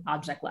important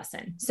object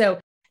lesson. So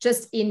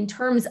just in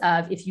terms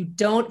of if you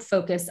don't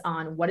focus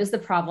on what is the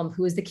problem,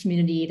 who is the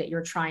community that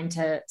you're trying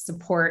to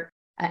support,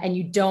 and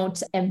you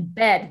don't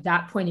embed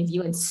that point of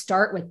view and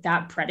start with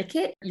that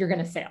predicate, you're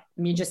going to fail.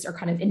 You just are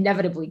kind of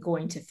inevitably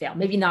going to fail.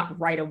 Maybe not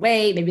right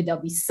away. Maybe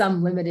there'll be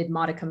some limited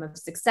modicum of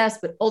success,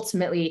 but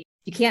ultimately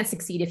you can't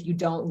succeed if you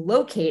don't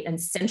locate and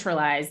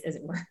centralize, as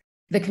it were,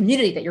 the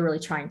community that you're really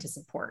trying to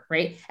support,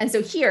 right? And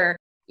so here,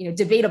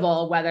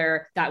 debatable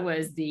whether that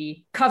was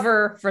the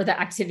cover for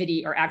the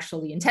activity or actual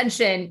the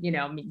intention.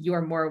 You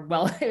are more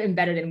well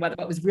embedded in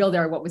what was real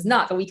there or what was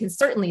not. But we can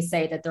certainly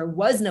say that there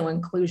was no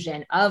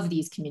inclusion of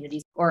these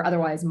communities or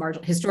otherwise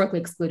historically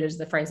excluded is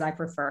the phrase I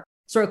prefer,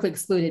 historically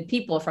excluded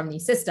people from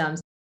these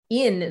systems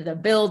in the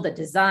build, the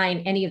design,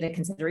 any of the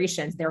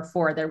considerations.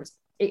 Therefore,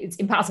 it's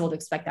impossible to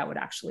expect that would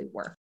actually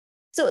work.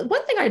 So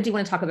one thing I do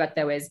want to talk about,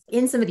 though, is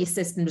in some of these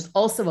systems, there's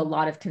also a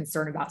lot of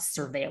concern about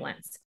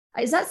surveillance.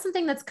 Is that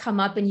something that's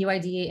come up in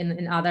UID and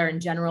in other in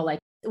general? Like,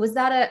 was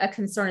that a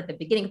concern at the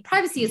beginning?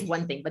 Privacy is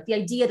one thing, but the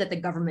idea that the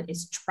government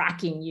is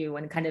tracking you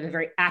in kind of a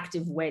very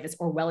active way, this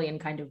Orwellian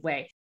kind of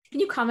way.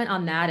 Can you comment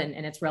on that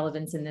and its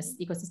relevance in this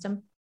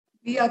ecosystem?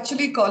 We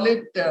actually call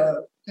it,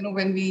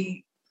 when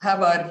we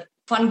have our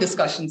fun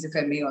discussions, if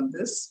I may, on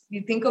this, we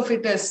think of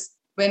it as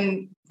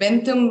when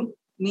Bentham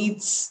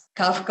meets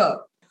Kafka.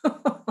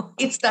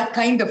 It's that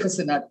kind of a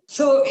scenario.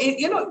 So,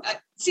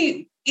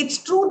 see, it's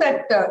true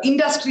that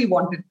industry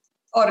wanted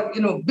or,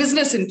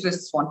 business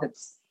interests wanted.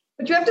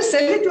 But you have to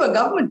sell it to a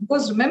government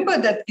because remember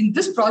that in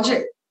this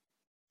project,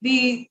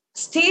 the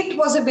state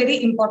was a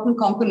very important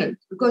component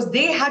because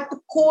they had to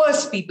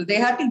coerce people. They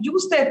had to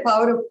use their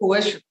power of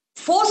coercion,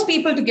 force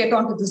people to get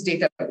onto this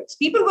database.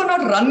 People were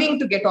not running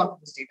to get onto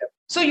this database.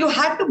 So you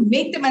had to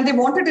make them, and they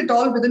wanted it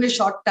all within a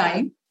short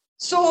time.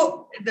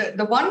 So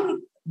the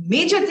one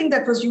major thing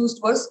that was used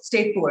was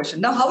state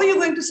coercion. Now, how are you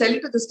going to sell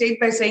it to the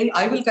state by saying,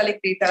 I will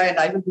collect data and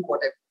I will do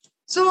whatever?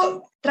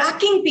 So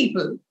tracking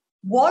people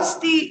was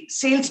the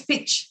sales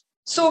pitch.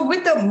 So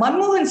with the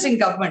Manmohan Singh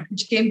government,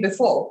 which came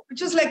before,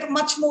 which is like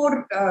much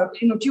more,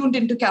 tuned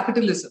into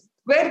capitalism,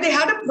 where they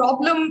had a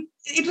problem,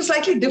 it was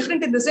slightly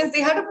different in the sense they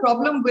had a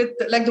problem with,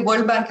 like the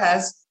World Bank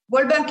has.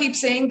 World Bank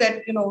keeps saying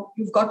that,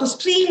 you've got to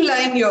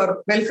streamline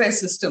your welfare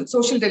system,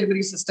 social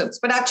delivery systems.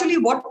 But actually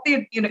what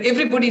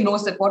everybody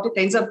knows that what it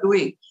ends up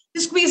doing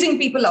is squeezing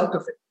people out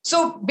of it.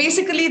 So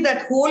basically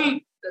the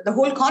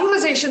whole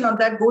conversation on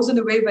that goes in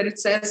a way where it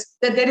says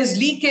that there is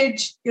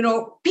leakage,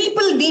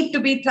 people need to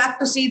be tracked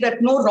to see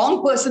that no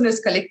wrong person is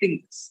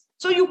collecting this.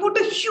 So you put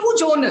a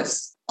huge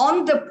onus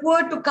on the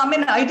poor to come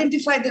and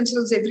identify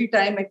themselves every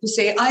time and to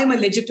say, I am a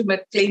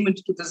legitimate claimant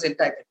to this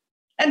entitlement.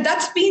 And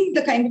that's been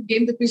the kind of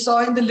game that we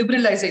saw in the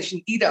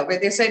liberalization era, where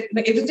they said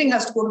everything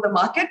has to go to the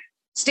market.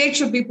 State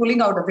should be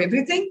pulling out of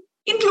everything,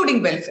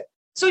 including welfare.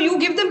 So you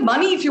give them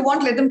money if you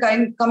want, let them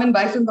come and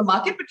buy from the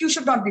market, but you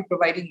should not be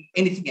providing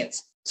anything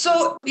else.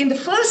 So in the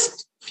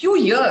first few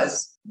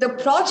years, the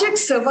project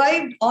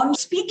survived on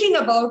speaking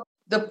about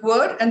the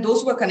poor and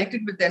those who are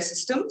connected with their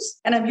systems.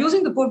 And I'm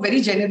using the poor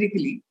very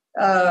generically.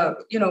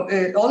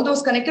 All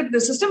those connected to the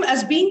system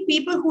as being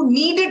people who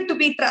needed to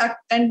be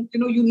tracked and,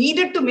 you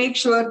needed to make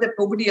sure that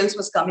nobody else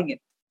was coming in.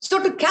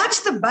 So to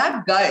catch the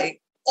bad guy,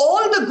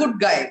 all the good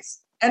guys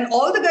and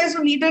all the guys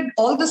who needed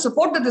all the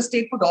support that the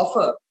state would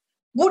offer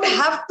would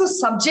have to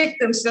subject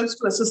themselves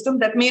to a system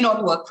that may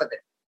not work for them.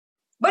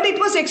 But it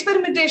was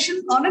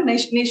experimentation on a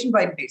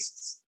nationwide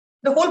basis.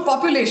 The whole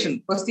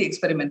population was the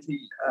experimental,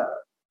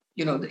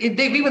 we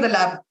were the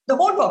lab, the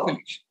whole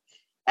population.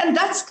 And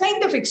that's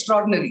kind of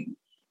extraordinary.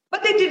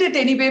 But they did it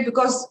anyway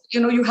because,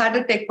 you had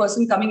a tech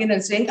person coming in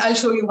and saying, I'll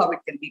show you how it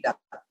can be done.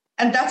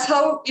 And that's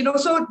how,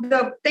 so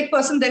the tech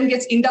person then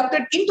gets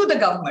inducted into the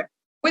government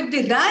with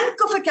the rank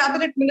of a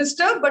cabinet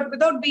minister, but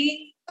without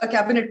being a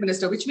cabinet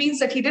minister, which means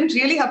that he didn't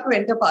really have to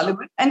enter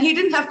parliament and he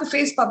didn't have to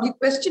face public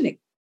questioning,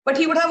 but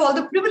he would have all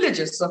the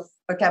privileges of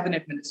a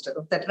cabinet minister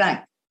of that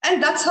rank.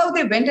 And that's how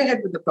they went ahead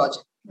with the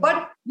project.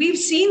 But we've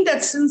seen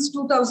that since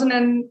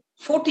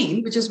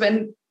 2014, which is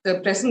when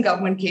the present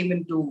government came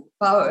into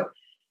power,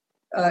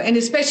 and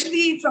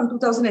especially from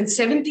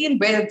 2017,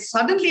 where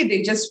suddenly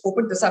they just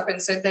opened this up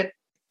and said that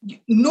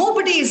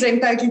nobody is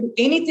entitled to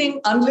anything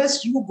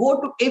unless you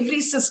go to every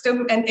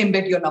system and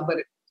embed your number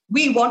in.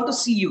 We want to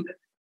see you there.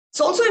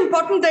 It's also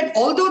important that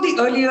although the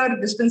earlier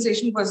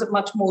dispensation was a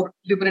much more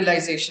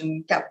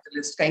liberalization,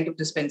 capitalist kind of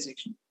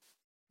dispensation,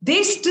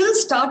 they still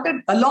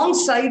started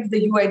alongside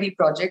the UID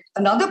project,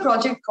 another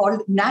project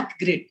called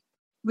NatGrid.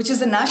 which is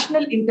the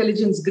National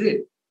Intelligence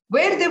Grid,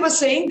 where they were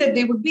saying that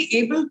they would be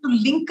able to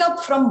link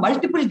up from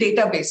multiple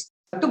databases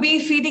to be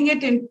feeding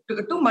it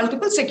into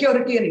multiple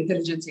security and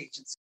intelligence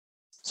agencies.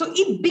 So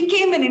it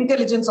became an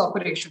intelligence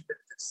operation with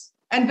this.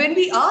 And when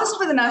we asked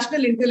for the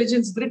National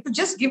Intelligence Grid to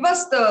just give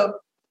us the,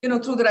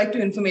 through the right to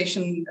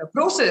information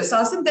process,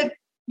 asked them that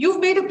you've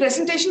made a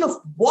presentation of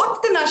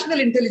what the National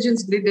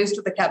Intelligence Grid is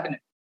to the cabinet.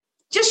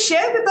 Just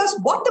share with us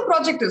what the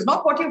project is,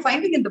 not what you're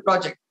finding in the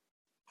project.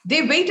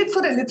 They waited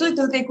for a little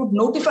till they could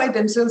notify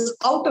themselves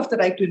out of the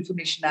Right to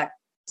Information Act,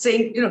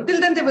 saying, till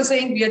then they were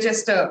saying we are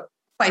just a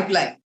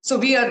pipeline. So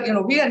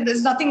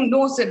there's nothing,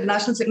 no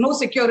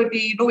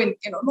security,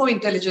 no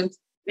intelligence.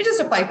 We're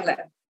just a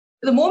pipeline.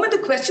 The moment the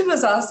question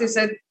was asked, they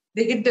said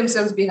they hid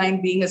themselves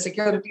behind being a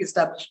security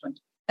establishment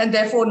and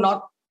therefore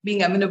not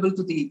being amenable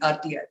to the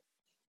RTI.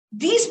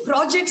 These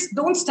projects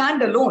don't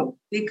stand alone.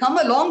 They come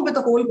along with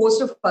a whole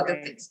host of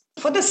other things.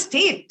 For the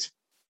state,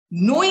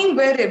 knowing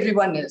where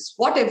everyone is,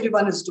 what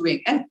everyone is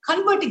doing, and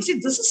converting. See,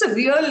 this is a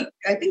real,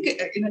 I think,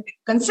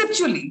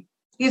 conceptually,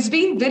 it's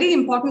been very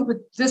important with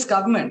this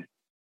government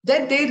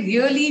that they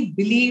really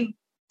believe,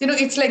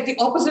 it's like the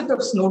opposite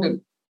of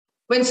Snowden.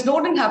 When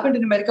Snowden happened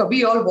in America,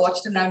 we all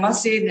watched, and I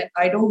must say,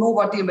 I don't know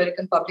what the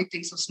American public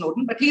thinks of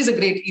Snowden, but he's a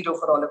great hero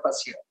for all of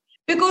us here.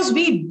 Because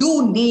we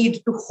do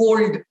need to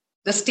hold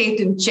the state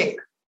in check.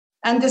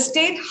 And the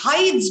state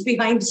hides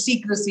behind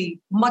secrecy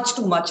much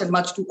too much and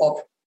much too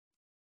often.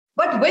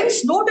 But when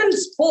Snowden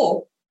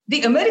spoke,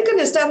 the American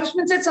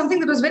establishment said something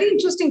that was very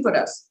interesting for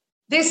us.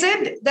 They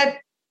said that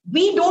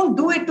we don't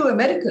do it to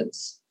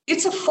Americans.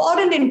 It's a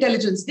foreign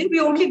intelligence thing. We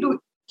only do it.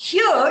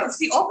 Here, it's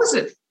the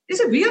opposite. They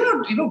said, we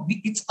are not,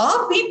 it's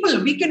our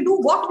people. We can do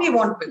what we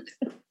want with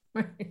it.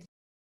 Right.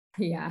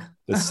 Yeah.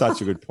 That's such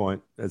a good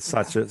point. It's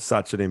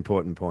such an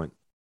important point.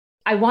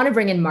 I want to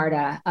bring in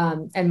Marta,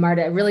 and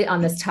Marta, really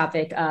on this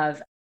topic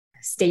of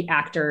state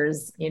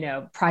actors,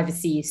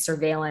 privacy,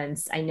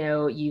 surveillance. I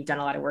know you've done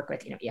a lot of work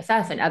with,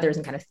 EFF and others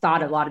and kind of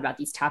thought a lot about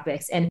these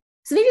topics. And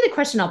so maybe the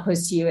question I'll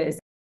pose to you is,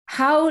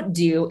 how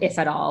do, if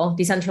at all,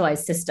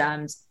 decentralized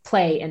systems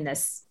play in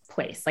this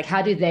place? Like,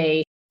 how do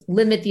they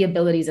limit the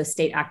abilities of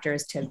state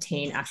actors to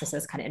obtain access to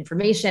this kind of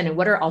information? And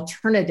what are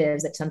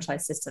alternatives that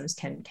decentralized systems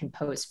can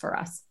pose for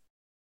us?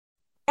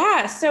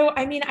 Yeah. So,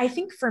 I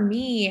think for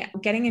me,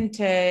 getting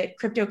into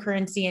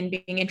cryptocurrency and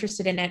being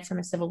interested in it from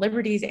a civil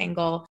liberties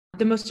angle,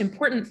 the most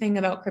important thing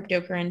about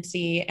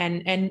cryptocurrency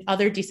and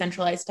other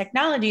decentralized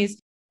technologies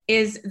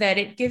is that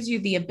it gives you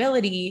the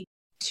ability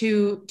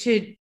to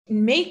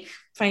make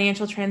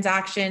financial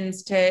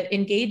transactions, to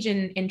engage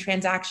in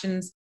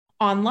transactions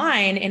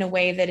online in a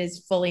way that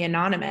is fully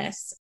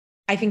anonymous.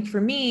 I think for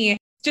me,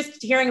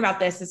 just hearing about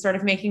this is sort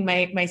of making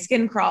my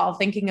skin crawl,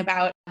 thinking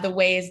about the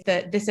ways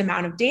that this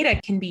amount of data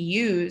can be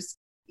used,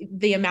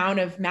 the amount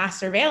of mass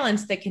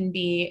surveillance that can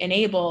be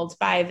enabled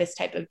by this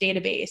type of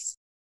database.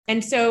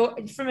 And so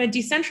from a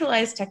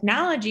decentralized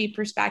technology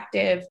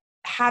perspective,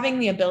 having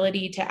the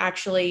ability to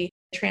actually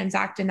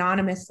transact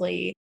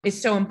anonymously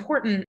is so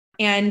important.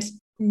 And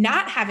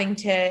not having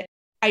to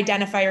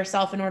identify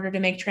yourself in order to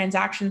make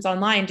transactions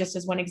online, just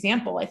as one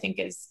example, I think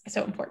is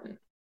so important.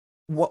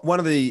 One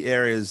of the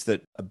areas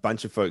that a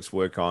bunch of folks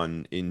work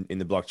on in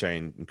the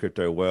blockchain and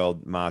crypto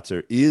world,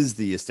 Marta, is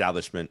the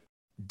establishment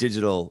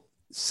digital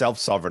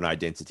self-sovereign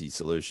identity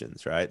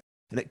solutions, right?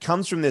 And it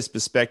comes from this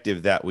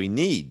perspective that we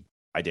need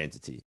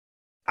identity.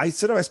 I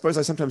suppose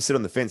I sometimes sit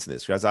on the fence in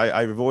this, because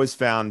I've always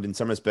found in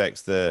some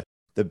respects the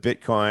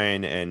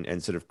Bitcoin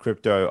and sort of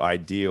crypto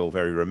ideal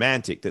very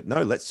romantic, that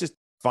no, let's just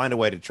find a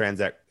way to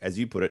transact, as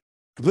you put it,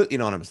 completely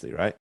anonymously,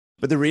 right?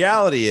 But the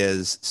reality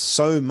is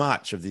so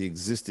much of the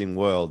existing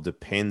world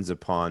depends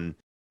upon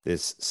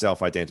this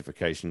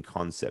self-identification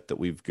concept that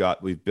we've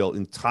built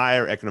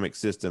entire economic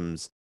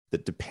systems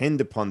that depend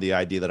upon the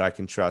idea that I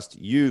can trust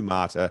you,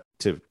 Marta,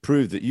 to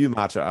prove that you,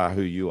 Marta, are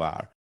who you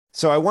are.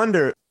 So I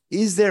wonder,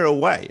 is there a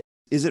way?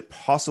 Is it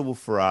possible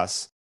for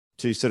us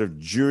to sort of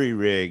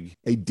jury-rig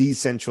a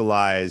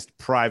decentralized,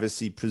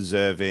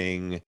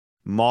 privacy-preserving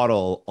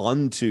model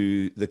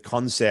onto the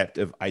concept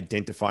of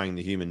identifying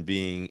the human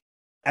being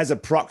as a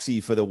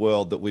proxy for the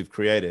world that we've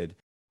created?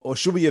 Or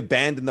should we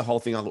abandon the whole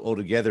thing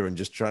altogether and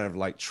just try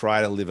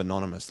to live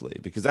anonymously?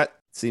 Because that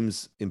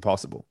seems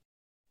impossible.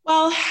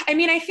 Well,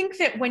 I think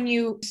that when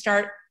you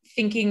start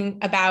thinking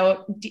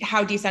about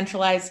how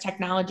decentralized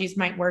technologies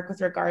might work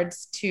with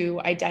regards to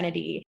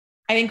identity,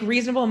 I think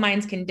reasonable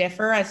minds can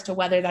differ as to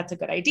whether that's a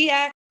good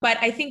idea. But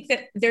I think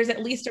that there's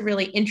at least a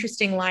really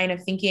interesting line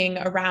of thinking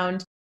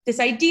around this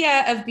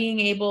idea of being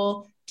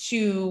able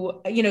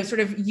to, sort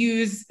of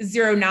use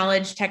zero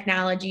knowledge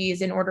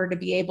technologies in order to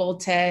be able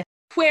to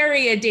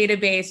query a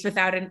database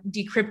without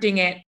decrypting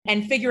it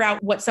and figure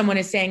out what someone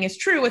is saying is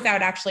true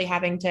without actually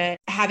having to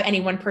have any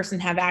one person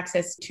have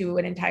access to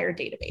an entire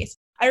database.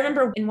 I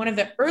remember in one of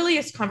the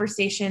earliest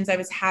conversations I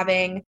was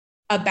having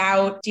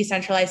about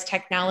decentralized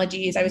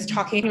technologies, I was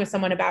talking with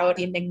someone about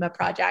the Enigma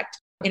project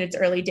in its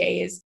early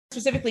days,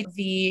 specifically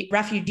the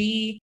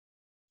refugee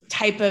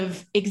type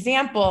of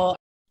example.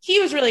 He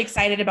was really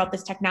excited about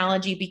this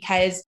technology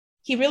because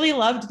he really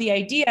loved the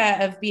idea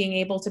of being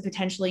able to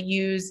potentially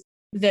use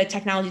the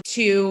technology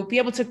to be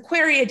able to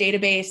query a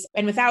database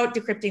and without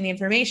decrypting the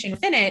information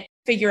within it,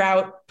 figure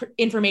out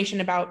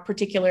information about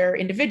particular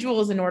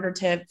individuals in order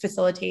to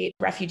facilitate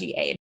refugee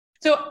aid.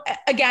 So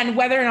again,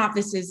 whether or not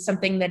this is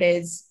something that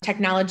is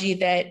technology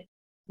that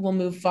will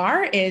move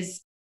far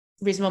is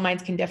reasonable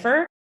minds can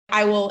differ.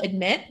 I will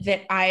admit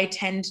that I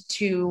tend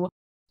to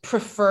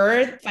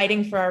prefer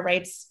fighting for our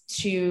rights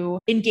to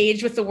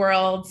engage with the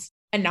world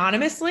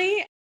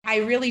anonymously. I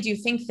really do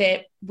think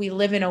that we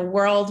live in a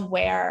world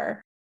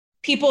where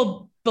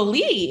people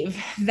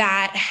believe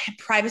that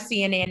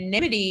privacy and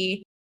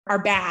anonymity are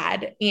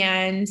bad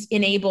and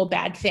enable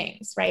bad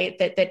things, right?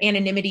 That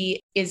anonymity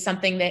is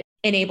something that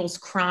enables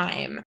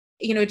crime.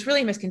 It's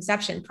really a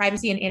misconception.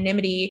 Privacy and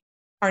anonymity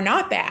are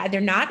not bad. They're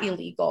not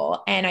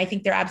illegal. And I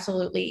think they're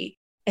absolutely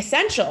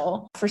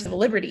essential for civil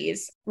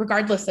liberties,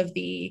 regardless of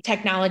the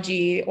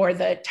technology or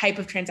the type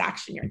of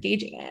transaction you're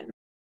engaging in.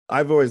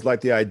 I've always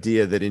liked the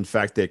idea that, in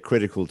fact, they're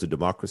critical to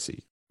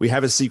democracy. We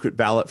have a secret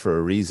ballot for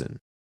a reason,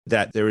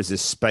 that there is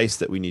this space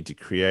that we need to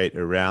create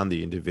around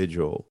the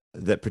individual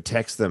that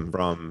protects them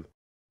from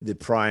the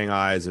prying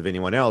eyes of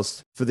anyone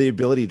else, for the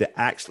ability to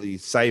actually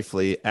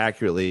safely,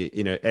 accurately,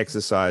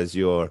 exercise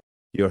your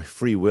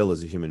free will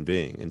as a human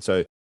being. And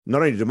so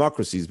not only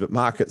democracies, but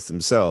markets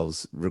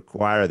themselves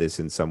require this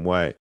in some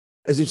way.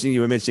 It's interesting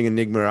you were mentioning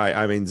Enigma.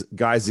 I mean,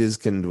 Guy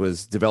Ziskind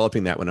was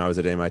developing that when I was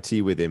at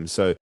MIT with him.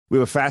 So we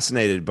were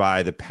fascinated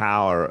by the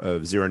power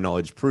of zero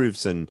knowledge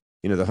proofs and,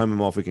 the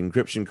homomorphic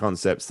encryption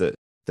concepts that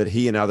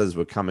he and others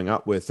were coming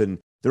up with. And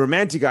the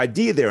romantic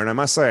idea there, and I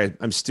must say,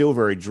 I'm still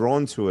very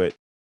drawn to it,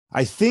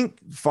 I think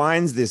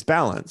finds this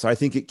balance. I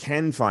think it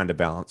can find a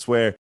balance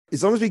where,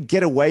 as long as we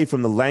get away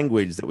from the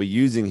language that we're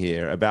using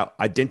here about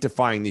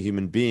identifying the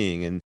human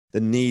being and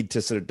the need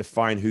to sort of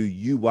define who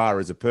you are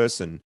as a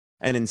person,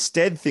 and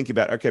instead think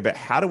about, okay, but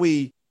how do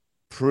we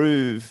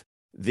prove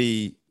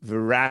the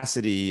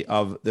veracity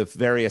of the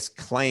various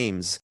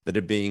claims that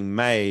are being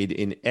made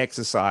in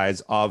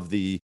exercise of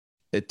the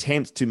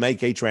attempt to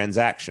make a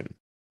transaction?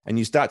 And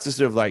you start to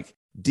sort of like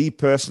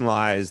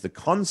depersonalize the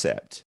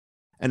concept.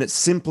 And it's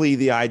simply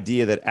the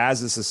idea that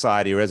as a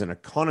society or as an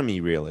economy,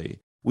 really,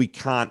 we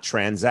can't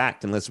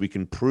transact unless we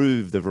can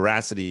prove the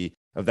veracity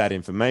of that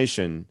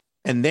information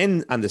and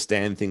then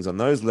understand things on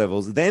those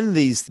levels. Then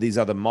these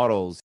other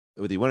models,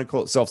 whether you want to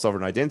call it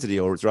self-sovereign identity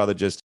or it's rather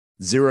just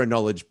zero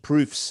knowledge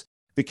proofs,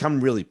 become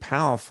really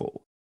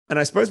powerful. And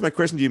I suppose my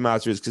question to you,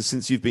 Martha, is because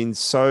since you've been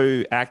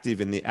so active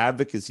in the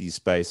advocacy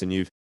space and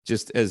you've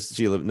just, as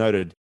Sheila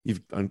noted,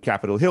 you've on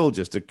Capitol Hill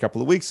just a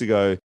couple of weeks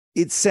ago,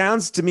 it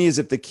sounds to me as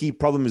if the key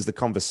problem is the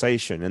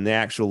conversation and the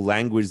actual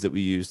language that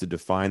we use to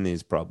define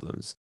these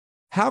problems.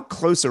 How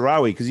closer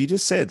are we? Because you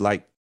just said,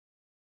 like,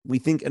 we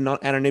think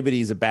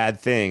anonymity is a bad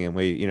thing,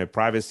 and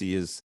privacy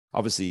is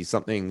obviously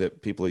something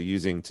that people are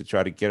using to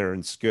try to get her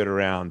and skirt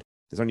around.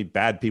 There's only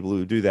bad people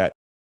who do that.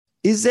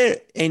 Is there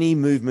any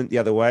movement the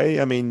other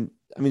way? I mean,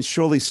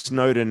 surely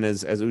Snowden,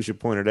 as Usha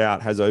pointed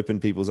out, has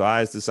opened people's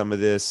eyes to some of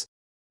this.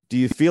 Do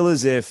you feel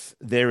as if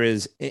there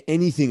is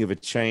anything of a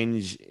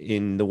change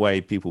in the way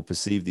people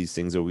perceive these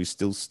things, or are we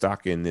still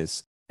stuck in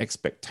this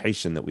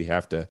expectation that we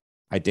have to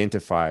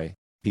identify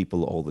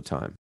people all the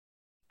time?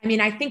 I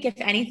mean, I think if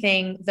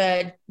anything,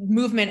 the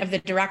movement of the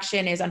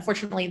direction is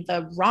unfortunately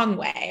the wrong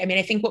way. I mean,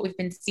 I think what we've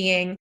been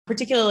seeing,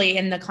 particularly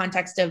in the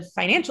context of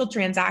financial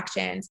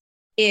transactions,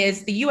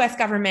 is the US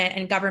government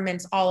and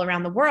governments all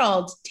around the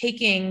world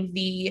taking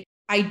the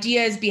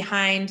ideas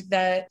behind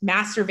the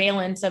mass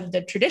surveillance of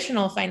the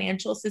traditional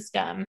financial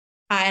system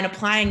and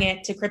applying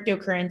it to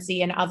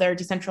cryptocurrency and other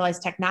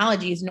decentralized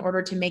technologies in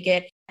order to make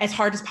it as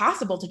hard as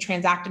possible to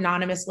transact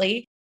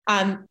anonymously.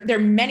 There are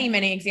many,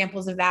 many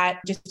examples of that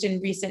just in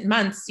recent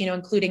months,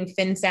 including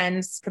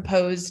FinCEN's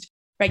proposed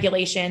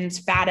regulations,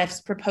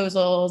 FATF's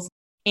proposals,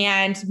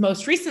 and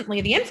most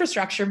recently, the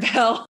infrastructure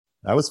bill.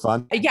 That was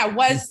fun. Yeah,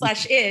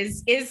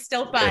 is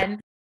still fun.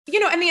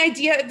 And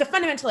the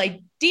fundamental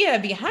idea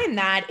behind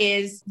that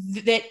is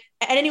that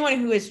anyone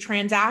who is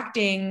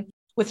transacting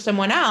with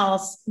someone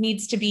else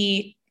needs to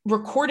be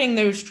recording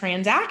those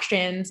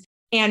transactions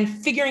and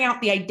figuring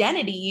out the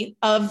identity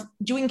of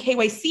doing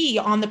KYC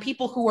on the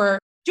people who are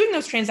doing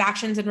those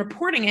transactions and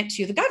reporting it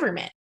to the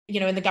government.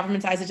 In the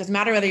government's eyes, it doesn't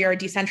matter whether you're a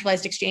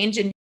decentralized exchange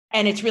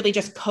and it's really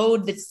just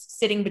code that's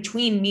sitting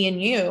between me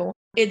and you.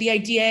 The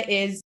idea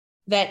is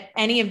that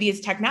any of these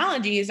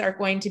technologies are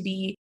going to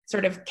be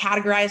sort of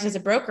categorized as a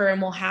broker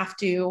and will have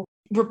to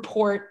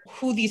report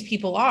who these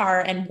people are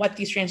and what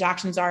these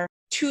transactions are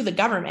to the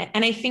government.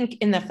 And I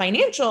think in the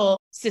financial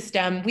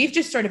system, we've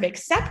just sort of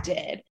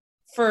accepted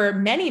for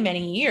many,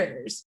 many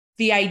years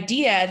the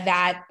idea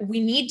that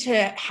we need to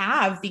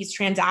have these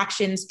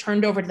transactions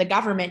turned over to the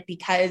government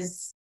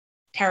because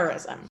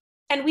terrorism.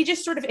 And we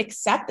just sort of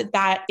accept that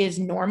that is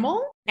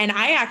normal. And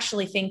I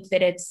actually think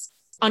that it's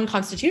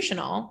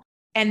unconstitutional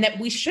and that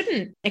we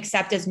shouldn't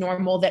accept as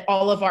normal that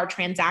all of our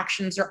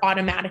transactions are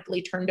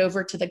automatically turned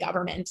over to the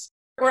government.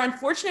 We're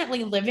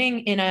unfortunately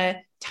living in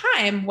a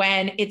time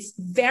when it's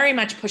very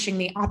much pushing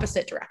the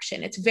opposite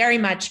direction. It's very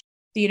much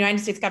the United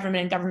States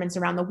government and governments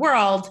around the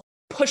world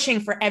pushing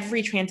for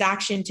every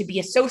transaction to be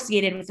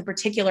associated with a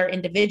particular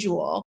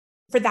individual,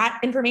 for that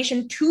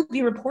information to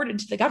be reported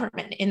to the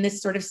government in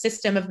this sort of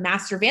system of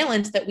mass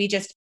surveillance that we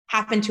just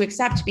happen to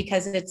accept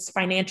because it's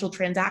financial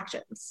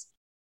transactions.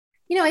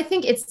 I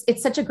think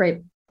it's such a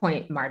great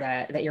point,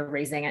 Marta, that you're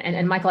raising.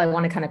 And Michael, I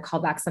want to kind of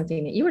call back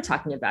something that you were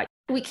talking about.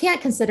 We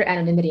can't consider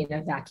anonymity in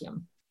a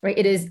vacuum, right?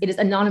 It is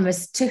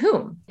anonymous to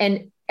whom?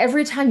 And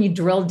every time you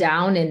drill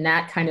down in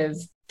that kind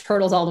of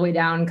turtles all the way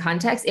down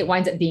context, it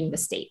winds up being the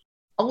state.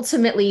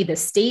 Ultimately, the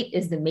state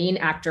is the main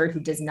actor who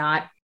does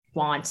not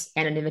want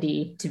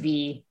anonymity to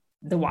be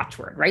the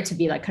watchword, right? To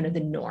be like kind of the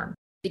norm.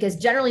 Because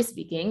generally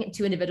speaking,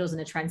 two individuals in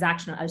a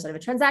transaction on the other side of a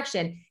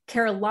transaction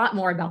care a lot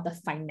more about the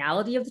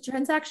finality of the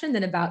transaction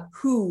than about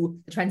who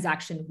the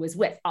transaction was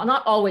with.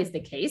 Not always the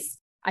case.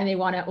 I may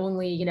want to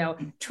only,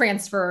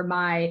 transfer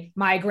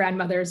my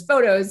grandmother's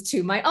photos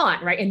to my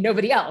aunt, right? And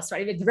nobody else,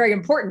 right? It's very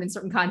important in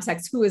certain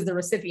contexts who is the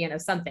recipient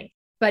of something.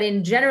 But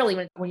in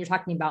generally, when you're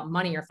talking about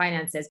money or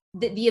finances,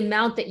 the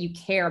amount that you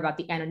care about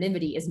the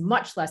anonymity is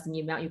much less than the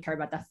amount you care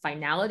about the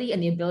finality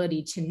and the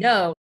ability to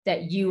know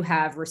that you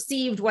have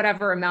received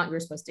whatever amount you're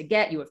supposed to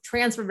get, you have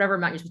transferred whatever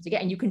amount you're supposed to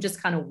get, and you can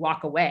just kind of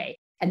walk away.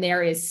 And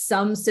there is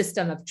some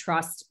system of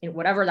trust in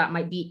whatever that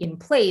might be in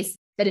place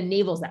that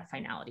enables that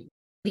finality.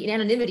 The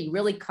anonymity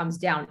really comes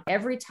down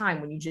every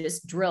time when you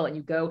just drill and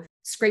you go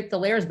scrape the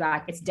layers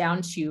back. It's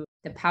down to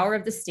the power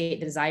of the state,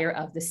 the desire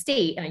of the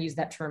state, and I use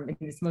that term in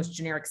its most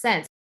generic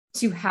sense,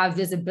 to have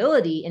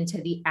visibility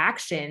into the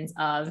actions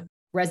of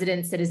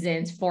residents,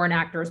 citizens, foreign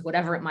actors,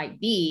 whatever it might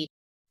be.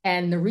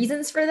 And the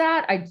reasons for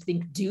that, I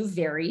think, do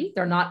vary.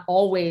 They're not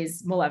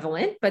always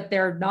malevolent, but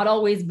they're not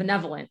always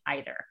benevolent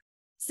either.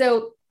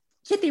 So,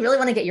 Khyati, really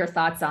want to get your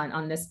thoughts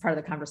on this part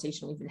of the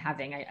conversation we've been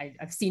having.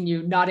 I've seen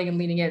you nodding and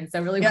leaning in,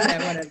 so really want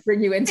to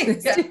bring you into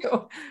this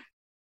too.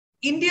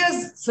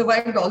 India's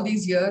survived all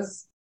these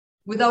years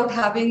without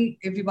having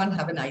everyone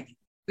have an ID.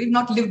 We've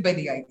not lived by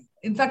the ID.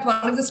 In fact,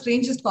 one of the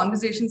strangest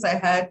conversations I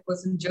had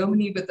was in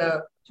Germany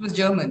she was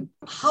German.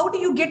 How do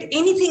you get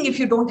anything if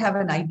you don't have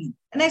an ID?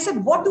 And I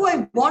said, what do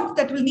I want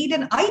that will need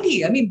an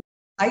ID? I mean,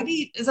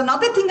 ID is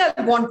another thing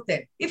I want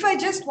then. If I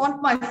just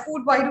want my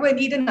food, why do I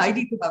need an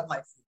ID to have my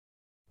food?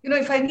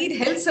 If I need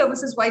health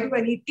services, why do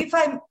I need, if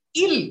I'm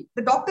ill,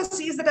 the doctor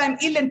sees that I'm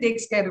ill and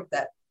takes care of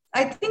that.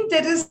 I think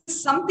there is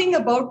something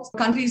about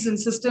countries and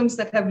systems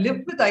that have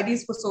lived with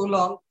IDs for so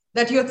long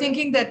that you're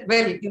thinking that,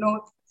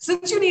 well,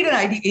 since you need an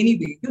ID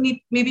anyway,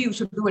 maybe you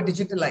should do a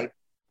digital ID.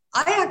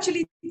 I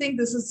actually think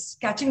this is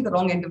catching the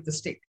wrong end of the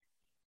stick.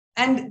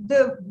 And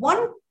the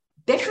one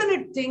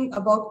definite thing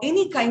about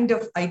any kind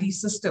of ID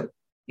system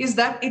is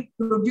that it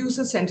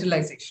produces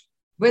centralization.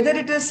 Whether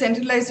it is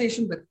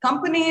centralization with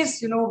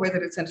companies,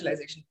 whether it's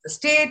centralization with the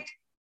state,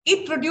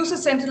 it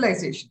produces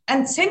centralization.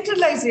 And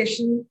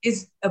centralization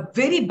is a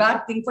very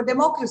bad thing for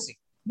democracy.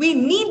 We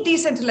need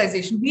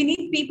decentralization. We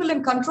need people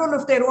in control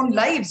of their own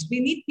lives.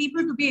 We need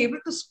people to be able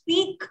to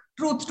speak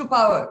truth to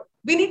power.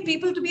 We need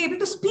people to be able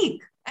to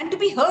speak and to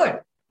be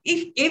heard.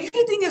 If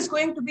everything is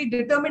going to be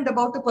determined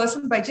about the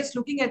person by just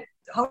looking at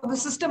how the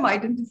system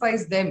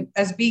identifies them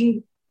as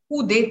being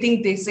who they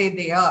think they say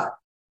they are,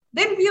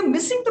 then we are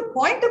missing the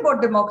point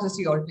about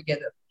democracy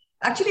altogether.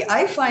 Actually,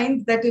 I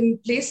find that in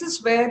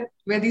places where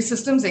these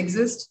systems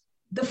exist,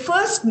 the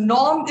first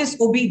norm is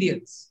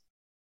obedience.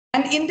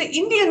 And in the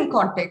Indian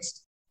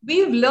context,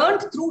 we've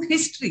learned through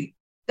history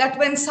that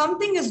when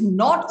something is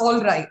not all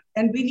right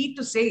and we need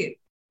to say it,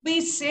 we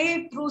say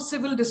it through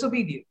civil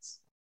disobedience.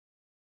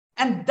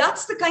 And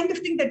that's the kind of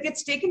thing that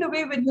gets taken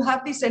away when you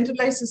have these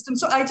centralized systems.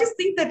 So I just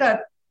think that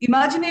our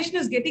imagination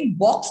is getting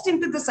boxed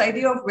into this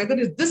idea of whether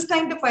it's this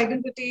kind of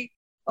identity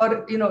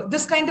or,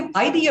 this kind of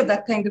ID or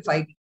that kind of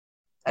ID.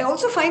 I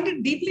also find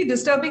it deeply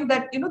disturbing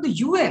that, the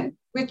UN,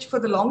 which for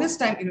the longest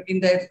time, in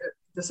the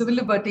Civil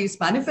Liberties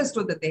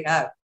Manifesto that they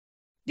have,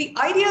 the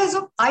ideas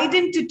of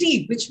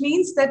identity, which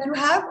means that you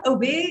have a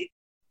way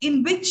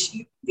in which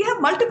we have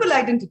multiple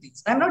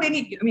identities.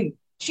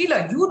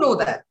 Sheila, you know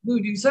that.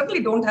 You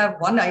certainly don't have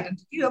one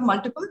identity, you have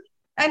multiple.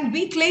 And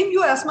we claim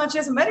you as much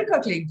as America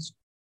claims you.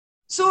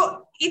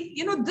 So,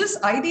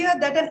 this idea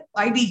that an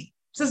ID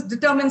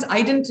determines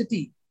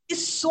identity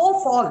is so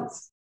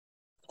false.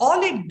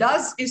 All it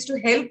does is to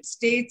help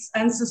states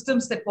and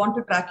systems that want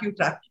to track you.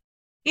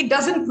 It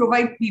doesn't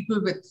provide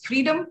people with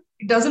freedom.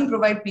 It doesn't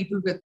provide people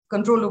with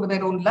control over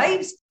their own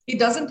lives. It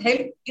doesn't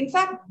help. In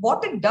fact,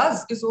 what it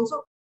does is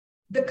also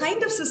the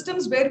kind of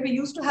systems where we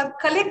used to have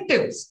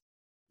collectives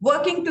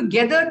working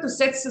together to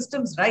set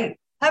systems right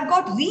have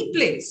got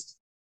replaced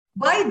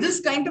by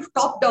this kind of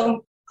top-down.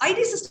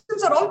 ID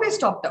systems are always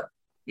top-down.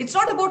 It's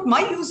not about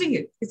my using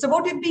it. It's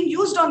about it being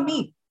used on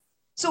me.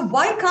 So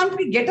why can't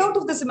we get out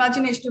of this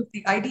imagination of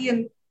the ID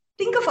and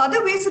think of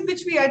other ways in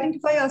which we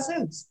identify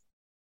ourselves?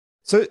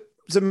 So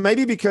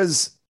maybe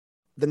because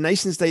the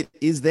nation state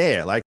is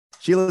there, like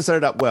Sheila set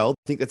it up well.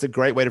 I think that's a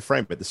great way to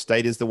frame it. The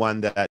state is the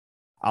one that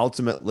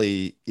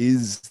ultimately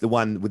is the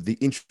one with the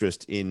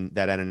interest in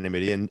that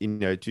anonymity. And,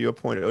 to your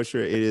point, Usha,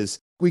 it is,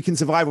 we can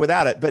survive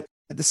without it. But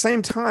at the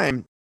same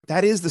time,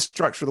 that is the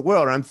structure of the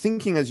world. And I'm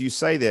thinking as you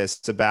say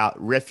this about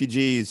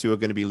refugees who are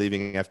going to be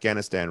leaving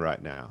Afghanistan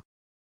right now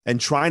and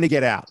trying to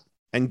get out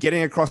and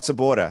getting across the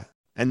border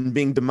and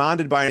being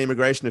demanded by an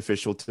immigration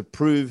official to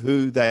prove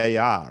who they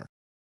are.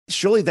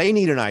 Surely they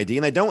need an ID,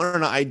 and they don't want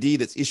an ID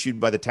that's issued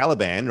by the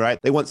Taliban, right?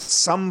 They want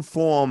some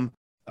form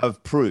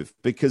of proof,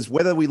 because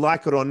whether we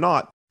like it or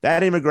not,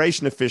 that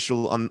immigration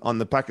official on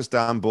the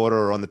Pakistan border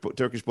or on the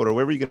Turkish border,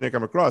 wherever you're going to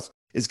come across,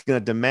 is going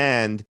to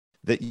demand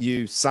that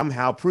you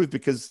somehow prove,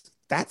 because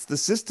that's the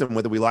system,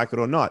 whether we like it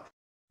or not.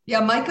 Yeah,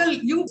 Michael,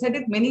 you said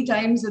it many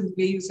times in the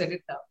way you said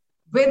it now,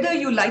 whether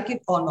you like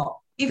it or not.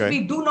 If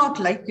we do not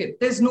like it,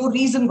 there's no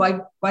reason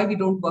why we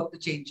don't work to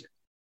change it.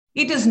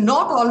 It is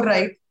not all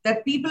right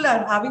that people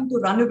are having to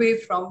run away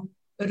from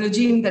a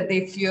regime that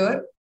they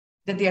fear,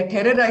 that they are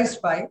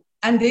terrorized by,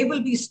 and they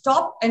will be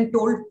stopped and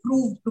told,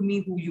 prove to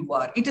me who you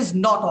are. It is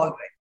not all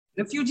right.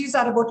 Refugees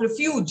are about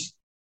refuge.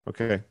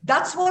 Okay.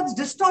 That's what's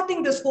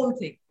distorting this whole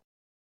thing.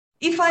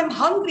 If I'm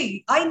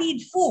hungry, I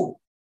need food.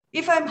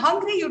 If I'm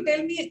hungry, you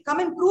tell me, come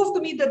and prove to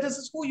me that this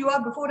is who you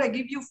are before I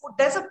give you food.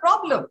 There's a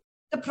problem.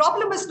 The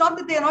problem is not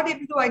that they are not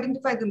able to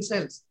identify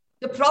themselves.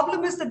 The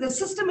problem is that the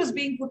system is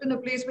being put in a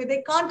place where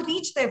they can't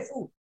reach their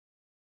food.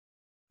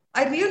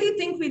 I really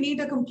think we need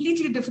a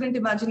completely different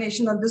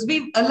imagination on this.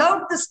 We've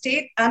allowed the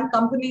state and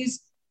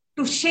companies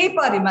to shape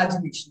our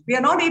imagination. We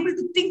are not able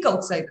to think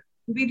outside.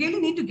 We really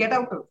need to get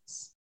out of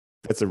this.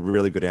 That's a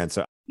really good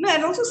answer. No,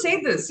 and also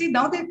say this. See,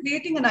 now they're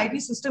creating an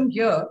ID system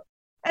here,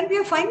 and we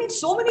are finding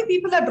so many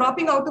people are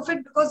dropping out of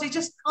it because they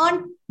just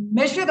can't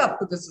measure up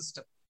to the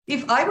system.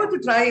 If I were to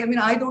try, I mean,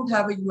 I don't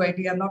have a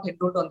UID, I'm not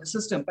enrolled on the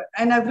system,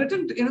 and I've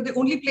written, the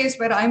only place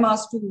where I'm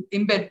asked to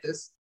embed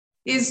this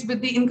is with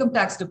the income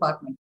tax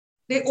department.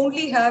 They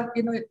only have,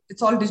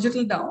 it's all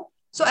digital now.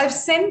 So I've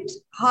sent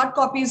hard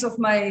copies of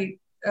my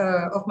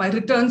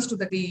returns to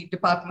the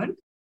department,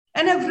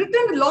 and I've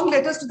written long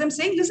letters to them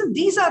saying, listen,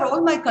 these are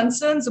all my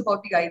concerns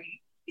about the ID.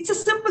 It's a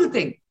simple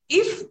thing.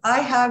 If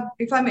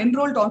I'm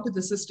enrolled onto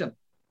the system,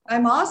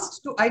 I'm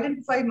asked to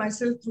identify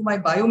myself through my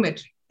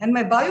biometric, and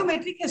my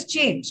biometric has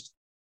changed.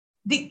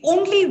 The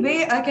only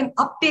way I can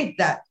update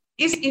that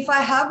is if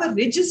I have a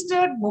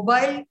registered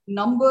mobile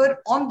number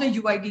on the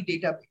UID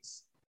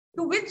database,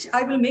 to which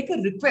I will make a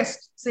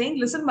request saying,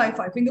 listen, my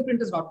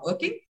fingerprint is not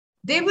working.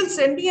 They will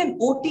send me an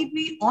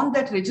OTP on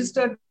that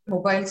registered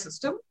mobile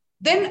system.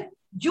 Then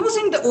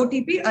using the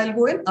OTP, I'll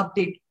go and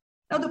update.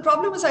 Now, the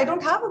problem is I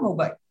don't have a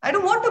mobile. I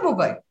don't want a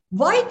mobile.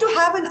 Why to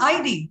have an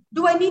ID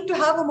do I need to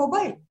have a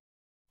mobile?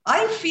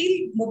 I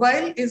feel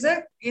mobile is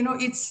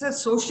it's a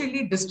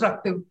socially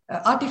destructive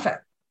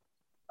artifact.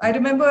 I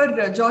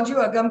remember Giorgio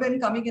Agamben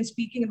coming and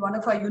speaking in one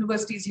of our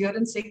universities here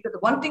and saying that the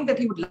one thing that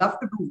he would love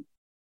to do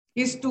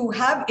is to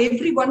have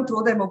everyone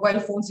throw their mobile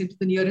phones into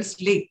the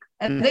nearest lake.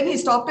 And then he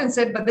stopped and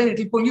said, but then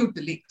it'll pollute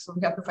the lake. So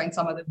we have to find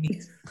some other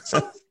means. So,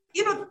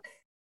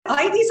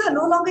 IDs are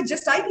no longer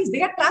just IDs,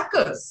 they are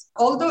trackers.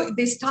 Although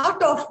they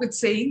start off with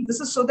saying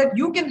this is so that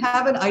you can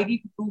have an ID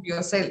to prove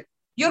yourself.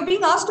 You're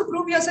being asked to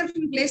prove yourself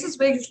in places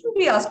where you shouldn't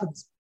be asked for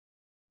this.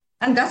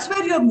 And that's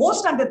where you're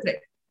most under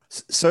threat.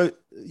 So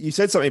you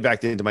said something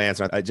back into my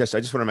answer. I just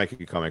want to make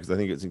a comment because I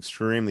think it's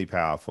extremely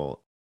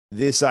powerful.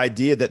 This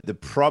idea that the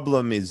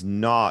problem is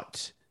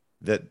not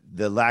that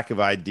the lack of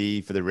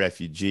ID for the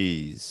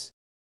refugees,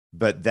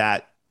 but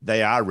that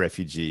they are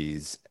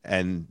refugees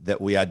and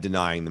that we are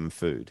denying them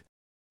food.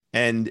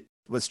 And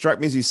what struck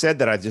me as you said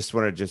that I just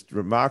want to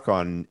remark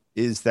on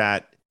is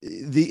that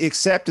the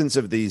acceptance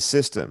of these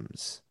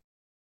systems,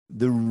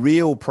 the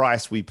real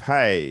price we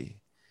pay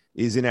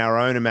is in our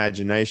own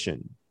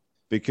imagination,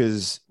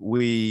 because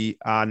we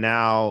are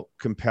now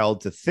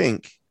compelled to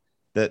think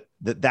that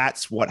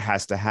that's what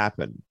has to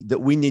happen,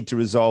 that we need to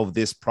resolve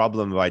this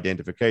problem of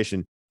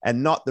identification.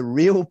 And not the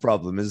real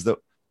problem is that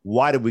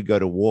why do we go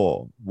to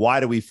war? Why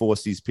do we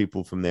force these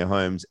people from their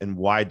homes? And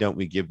why don't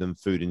we give them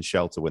food and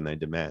shelter when they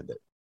demand it?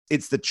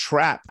 It's the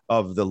trap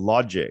of the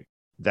logic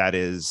that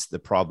is the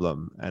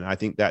problem. And I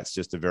think that's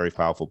just a very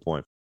powerful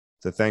point.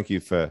 So thank you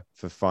for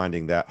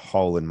finding that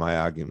hole in my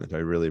argument. I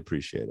really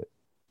appreciate it.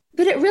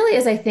 But it really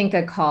is, I think,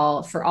 a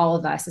call for all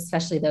of us,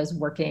 especially those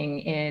working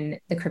in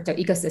the crypto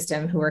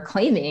ecosystem who are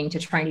claiming to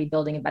try and be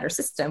building a better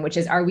system, which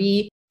is, are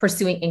we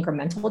pursuing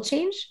incremental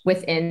change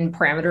within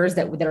parameters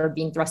that are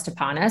being thrust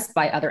upon us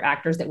by other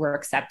actors that we're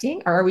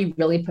accepting? Or are we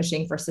really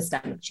pushing for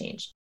systemic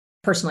change?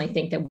 Personally, I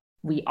think that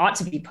we ought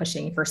to be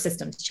pushing for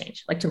systems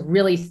change, like to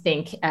really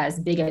think as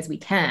big as we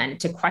can,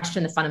 to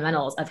question the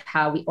fundamentals of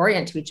how we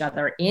orient to each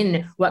other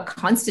in what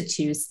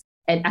constitutes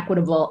an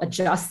equitable, a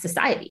just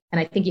society. And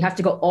I think you have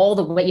to go all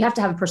the way. You have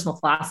to have a personal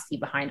philosophy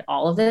behind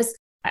all of this.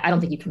 I don't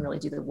think you can really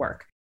do the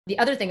work. The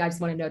other thing I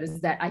just want to note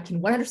is that I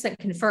can 100%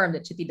 confirm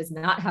that Chithi does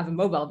not have a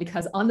mobile,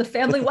 because on the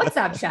family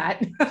WhatsApp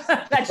chat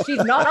that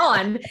she's not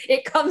on,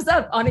 it comes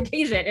up on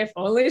occasion. If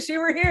only she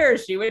were here,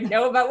 she would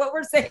know about what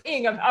we're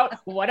saying about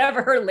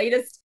whatever her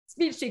latest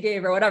speech she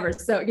gave or whatever.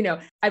 So,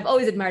 I've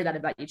always admired that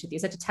about you, Chithi.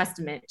 It's such a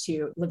testament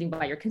to living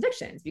by your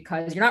convictions,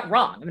 because you're not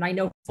wrong. I mean, I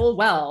know full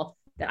well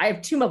that I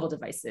have 2 mobile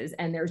devices,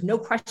 and there's no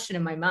question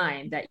in my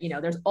mind that,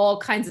 there's all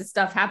kinds of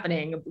stuff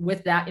happening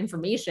with that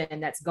information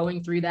that's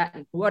going through that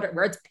and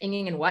where it's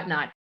pinging and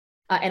whatnot.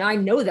 And I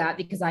know that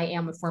because I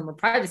am a former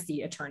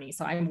privacy attorney.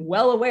 So I'm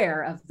well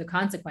aware of the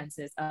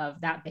consequences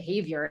of that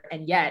behavior.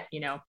 And yet,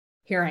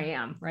 here I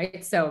am,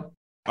 right? So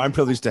I'm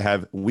privileged to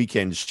have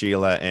Weekend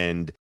Sheila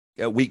and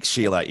Week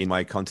Sheila in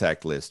my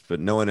contact list, but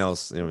no one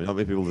else, not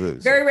many people do.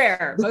 Very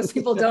rare. Most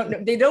people don't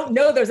know. They don't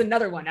know there's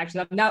another one.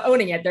 Actually, I'm now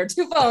owning it. There are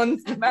 2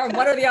 phones,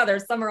 one or the other.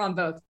 Some are on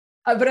both.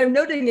 But I'm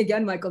noting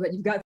again, Michael, that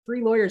you've got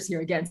 3 lawyers here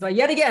again. So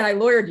yet again, I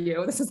lawyered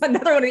you. This is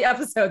another one of the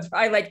episodes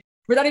where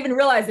we're not even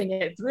realizing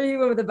it. 3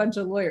 with a bunch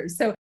of lawyers.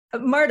 So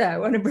Marta, I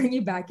want to bring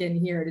you back in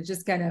here to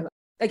just kind of,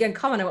 again,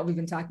 comment on what we've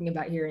been talking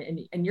about here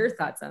and your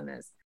thoughts on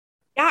this.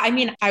 Yeah,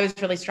 I was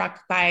really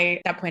struck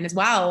by that point as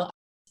well.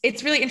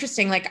 It's really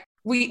interesting.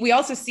 We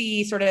also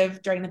see sort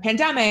of during the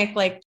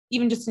pandemic,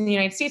 even just in the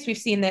United States, we've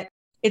seen that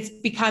it's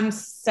become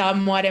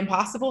somewhat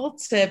impossible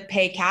to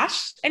pay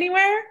cash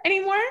anywhere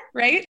anymore,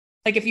 right?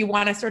 If you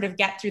want to sort of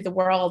get through the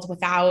world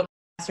without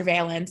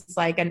surveillance,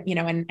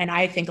 and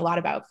I think a lot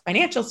about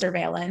financial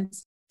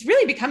surveillance, it's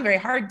really become very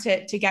hard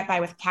to get by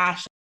with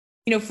cash.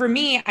 For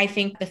me, I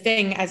think the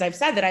thing, as I've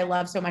said, that I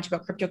love so much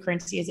about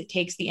cryptocurrency is it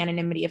takes the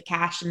anonymity of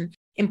cash and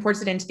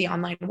imports it into the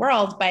online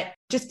world. But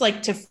just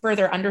to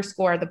further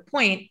underscore the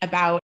point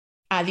about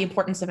the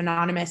importance of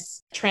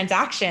anonymous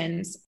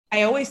transactions,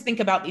 I always think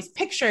about these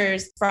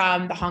pictures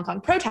from the Hong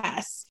Kong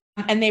protests.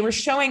 And they were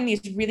showing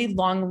these really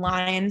long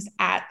lines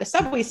at the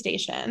subway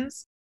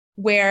stations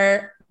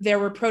where there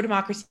were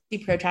pro-democracy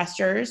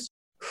protesters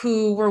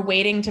who were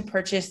waiting to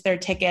purchase their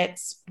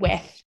tickets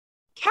with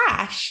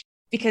cash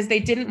because they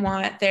didn't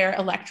want their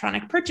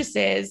electronic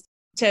purchases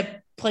to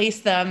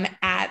place them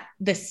at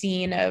the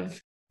scene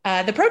of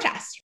the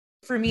protest.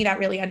 For me, that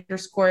really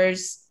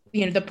underscores,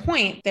 the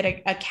point that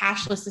a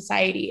cashless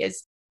society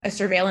is a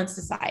surveillance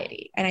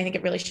society. And I think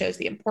it really shows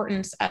the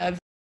importance of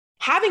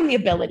having the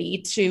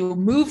ability to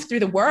move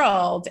through the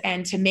world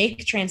and to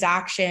make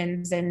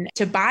transactions and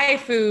to buy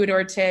food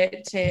or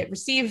to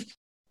receive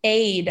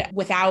aid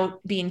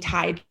without being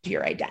tied to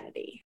your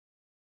identity.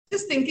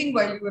 Just thinking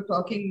while you were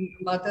talking,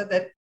 Marta,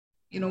 that,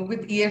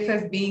 with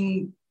EFF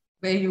being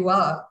where you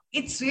are,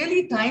 it's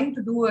really time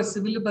to do a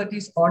civil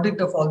liberties audit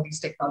of all these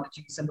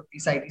technologies and of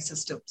these ID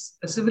systems,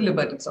 a civil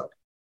liberties audit.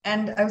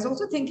 And I was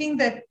also thinking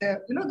that,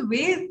 the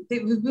way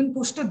we've been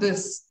pushed to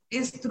this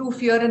is through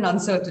fear and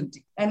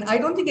uncertainty. And I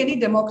don't think any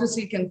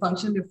democracy can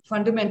function if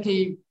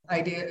fundamental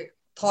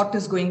thought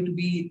is going to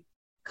be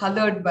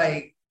colored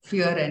by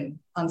fear and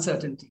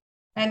uncertainty.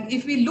 And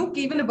if we look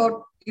even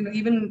about,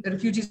 even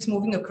refugees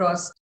moving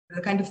across,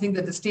 the kind of thing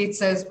that the state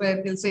says,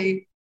 where they'll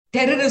say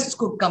terrorists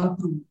could come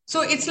through.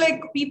 So it's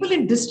like people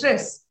in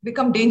distress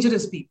become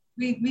dangerous people.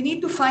 We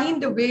need to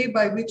find a way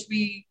by which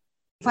we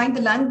find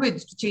the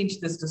language to change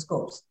this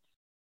discourse.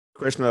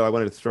 Question I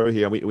wanted to throw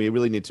here, we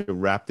really need to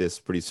wrap this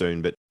pretty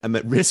soon, but I'm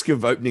at risk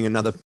of opening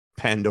another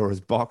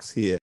Pandora's box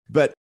here.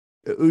 But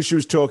Usha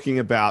was talking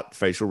about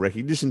facial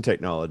recognition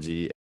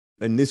technology,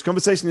 and this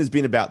conversation has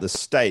been about the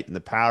state and the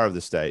power of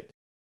the state.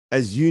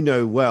 As you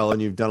know well, and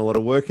you've done a lot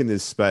of work in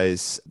this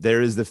space,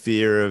 there is the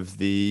fear of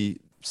the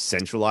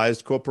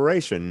centralized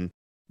corporation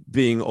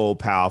being all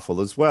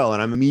powerful as well.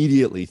 And I'm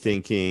immediately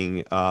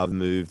thinking of the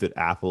move that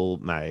Apple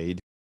made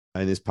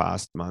in this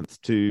past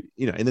month to,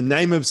 in the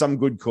name of some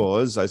good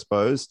cause, I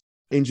suppose,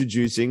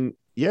 introducing,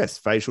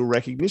 facial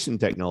recognition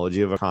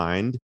technology of a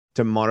kind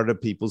to monitor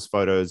people's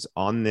photos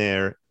on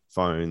their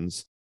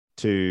phones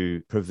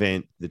to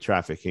prevent the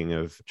trafficking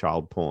of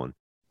child porn.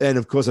 And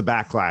of course, a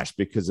backlash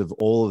because of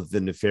all of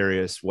the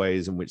nefarious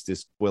ways in which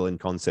this well-in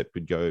concept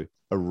could go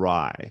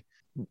awry.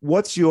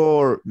 What's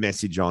your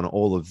message on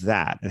all of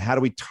that? And how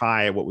do we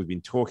tie what we've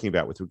been talking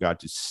about with regard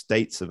to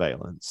state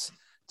surveillance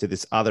to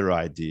this other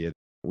idea?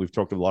 We've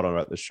talked a lot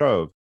about the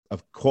show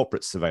of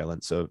corporate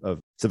surveillance, of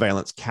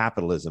surveillance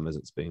capitalism, as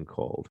it's being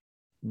called.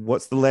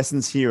 What's the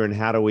lessons here, and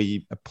how do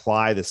we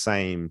apply the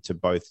same to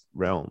both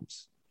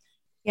realms?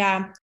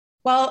 Yeah.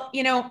 Well,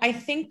 I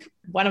think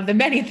one of the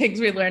many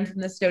things we learned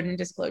from the Snowden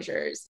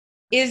disclosures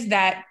is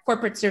that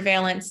corporate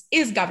surveillance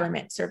is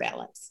government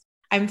surveillance.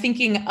 I'm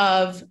thinking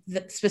of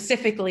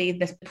specifically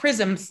the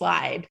PRISM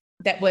slide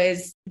that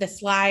was the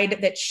slide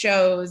that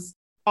shows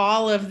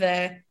all of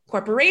the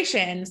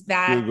corporations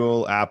that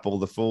Google, Apple,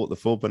 the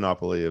full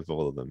panoply of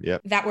all of them.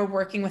 Yep. That were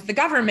working with the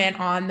government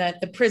on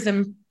the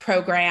PRISM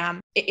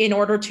program in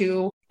order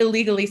to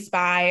illegally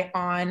spy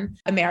on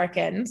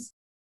Americans.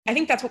 I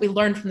think that's what we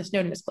learned from the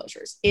Snowden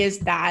disclosures, is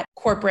that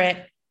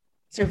corporate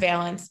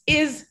surveillance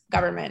is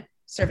government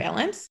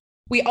surveillance.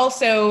 We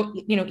also,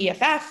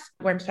 EFF,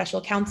 Warm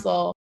Special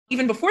Counsel,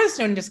 even before the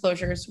Snowden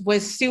disclosures,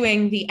 was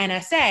suing the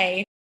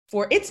NSA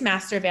for its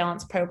mass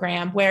surveillance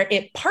program, where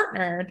it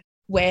partnered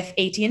with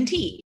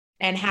AT&T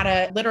and had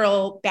a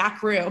literal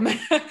back room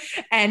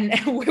and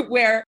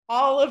where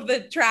all of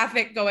the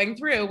traffic going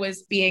through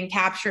was being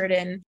captured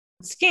and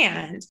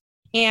scanned.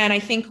 And I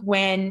think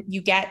when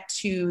you get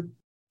to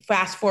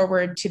fast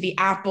forward to the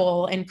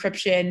Apple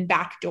encryption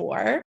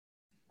backdoor,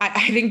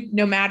 I think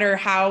no matter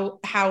how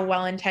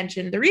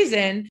well-intentioned the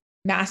reason,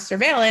 mass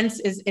surveillance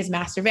is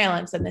mass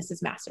surveillance, and this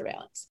is mass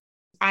surveillance.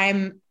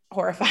 I'm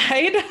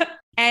horrified.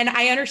 And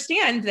I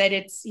understand that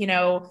it's,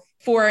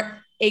 for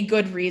a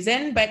good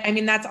reason, but I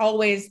mean, that's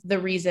always the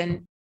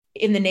reason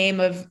in the name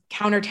of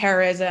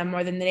counterterrorism or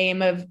in the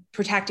name of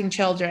protecting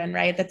children,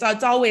 right?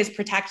 It's always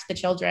protect the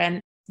children.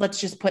 Let's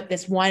just put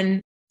this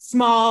one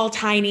small,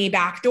 tiny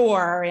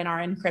backdoor in our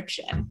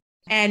encryption.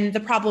 And the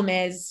problem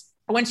is,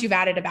 once you've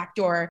added a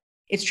backdoor,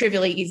 it's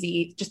trivially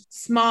easy.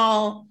 Just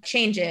small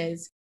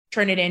changes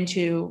turn it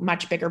into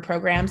much bigger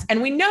programs.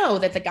 And we know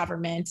that the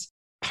government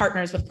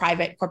partners with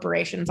private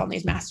corporations on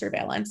these mass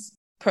surveillance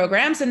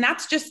programs, and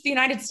that's just the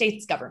United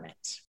States government.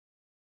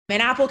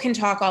 And Apple can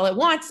talk all it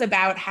wants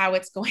about how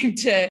it's going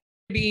to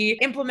be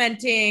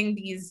implementing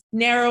these,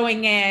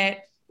 narrowing it,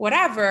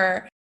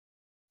 whatever.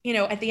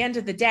 At the end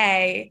of the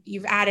day,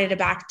 you've added a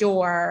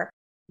backdoor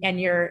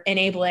and you're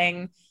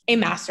enabling a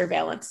mass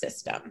surveillance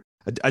system.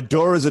 A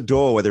door is a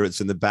door, whether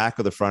it's in the back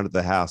or the front of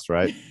the house,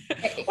 right?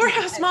 Or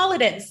how small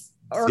it is.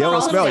 Or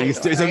you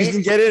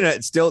can get in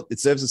it. It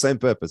serves the same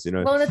purpose,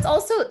 Well, and it's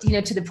also,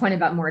 to the point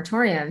about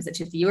moratoriums that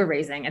you were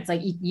raising, it's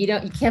like,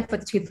 you can't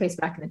put the toothpaste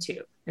back in the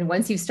tube. And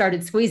once you've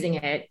started squeezing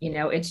it,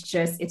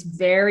 it's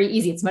very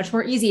easy. It's much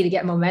more easy to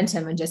get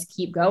momentum and just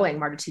keep going,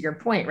 Marta, to your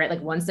point, right?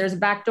 Like once there's a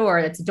back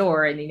door, that's a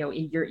door and,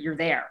 you're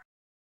there.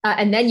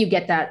 And then you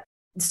get that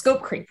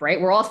scope creep, right?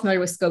 We're all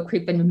familiar with scope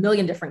creep in a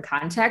million different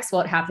contexts.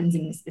 Well, it happens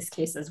in this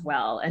case as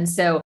well. And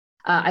so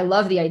I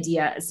love the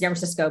idea. San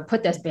Francisco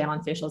put this ban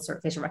on facial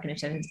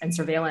recognition and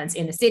surveillance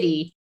in the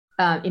city,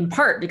 in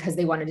part because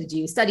they wanted to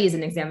do studies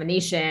and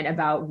examination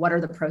about what are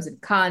the pros and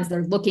cons.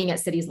 They're looking at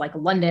cities like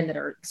London that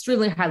are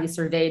extremely highly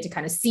surveyed to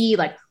kind of see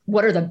like,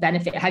 what are the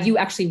benefits? Have you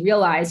actually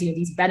realized,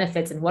 these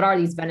benefits, and what are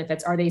these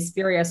benefits? Are they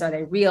spurious? Are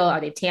they real? Are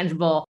they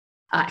tangible?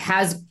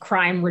 Has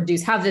crime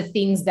reduced? Have the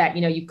things that,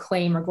 you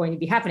claim are going to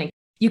be happening?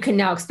 You can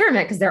now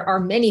experiment because there are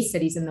many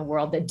cities in the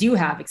world that do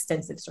have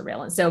extensive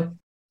surveillance. So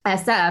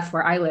SF,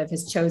 where I live,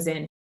 has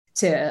chosen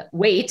to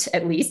wait,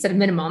 at least at a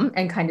minimum,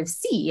 and kind of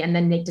see, and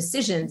then make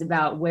decisions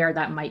about where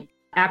that might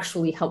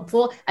actually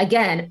helpful.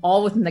 Again,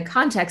 all within the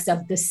context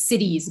of the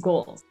city's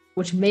goals,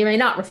 which may or may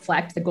not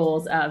reflect the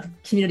goals of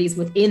communities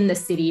within the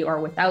city or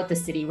without the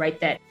city, right?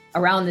 That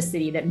around the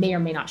city that may or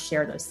may not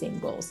share those same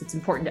goals. It's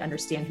important to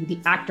understand who the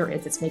actor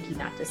is that's making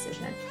that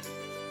decision.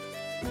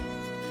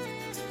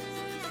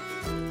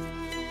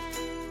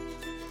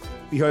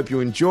 We hope you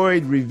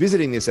enjoyed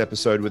revisiting this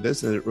episode with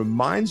us, and it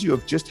reminds you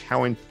of just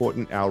how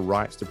important our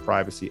rights to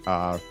privacy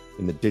are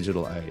in the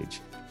digital age.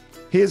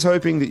 Here's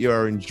hoping that you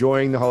are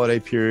enjoying the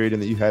holiday period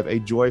and that you have a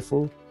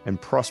joyful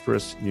and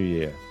prosperous new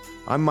year.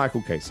 I'm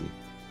Michael Casey.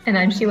 And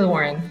I'm Sheila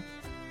Warren.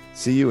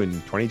 See you in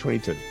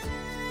 2022.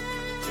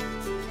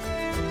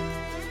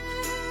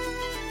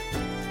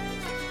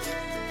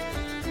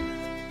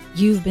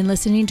 You've been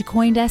listening to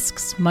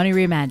CoinDesk's Money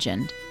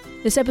Reimagined.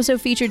 This episode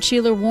featured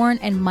Sheila Warren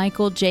and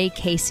Michael J.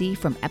 Casey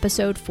from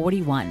episode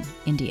 41,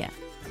 India.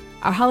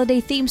 Our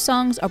holiday theme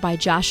songs are by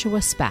Joshua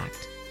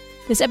Spacht.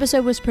 This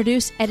episode was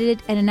produced,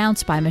 edited, and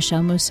announced by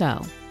Michelle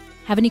Mousseau.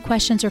 Have any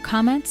questions or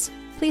comments?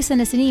 Please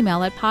send us an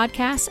email at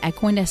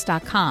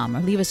podcast@coindesk.com or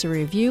leave us a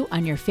review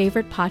on your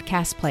favorite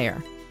podcast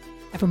player.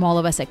 And from all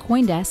of us at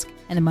CoinDesk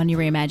and the Money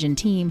Reimagined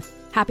team,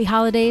 happy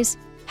holidays,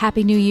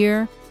 happy new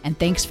year, and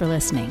thanks for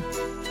listening.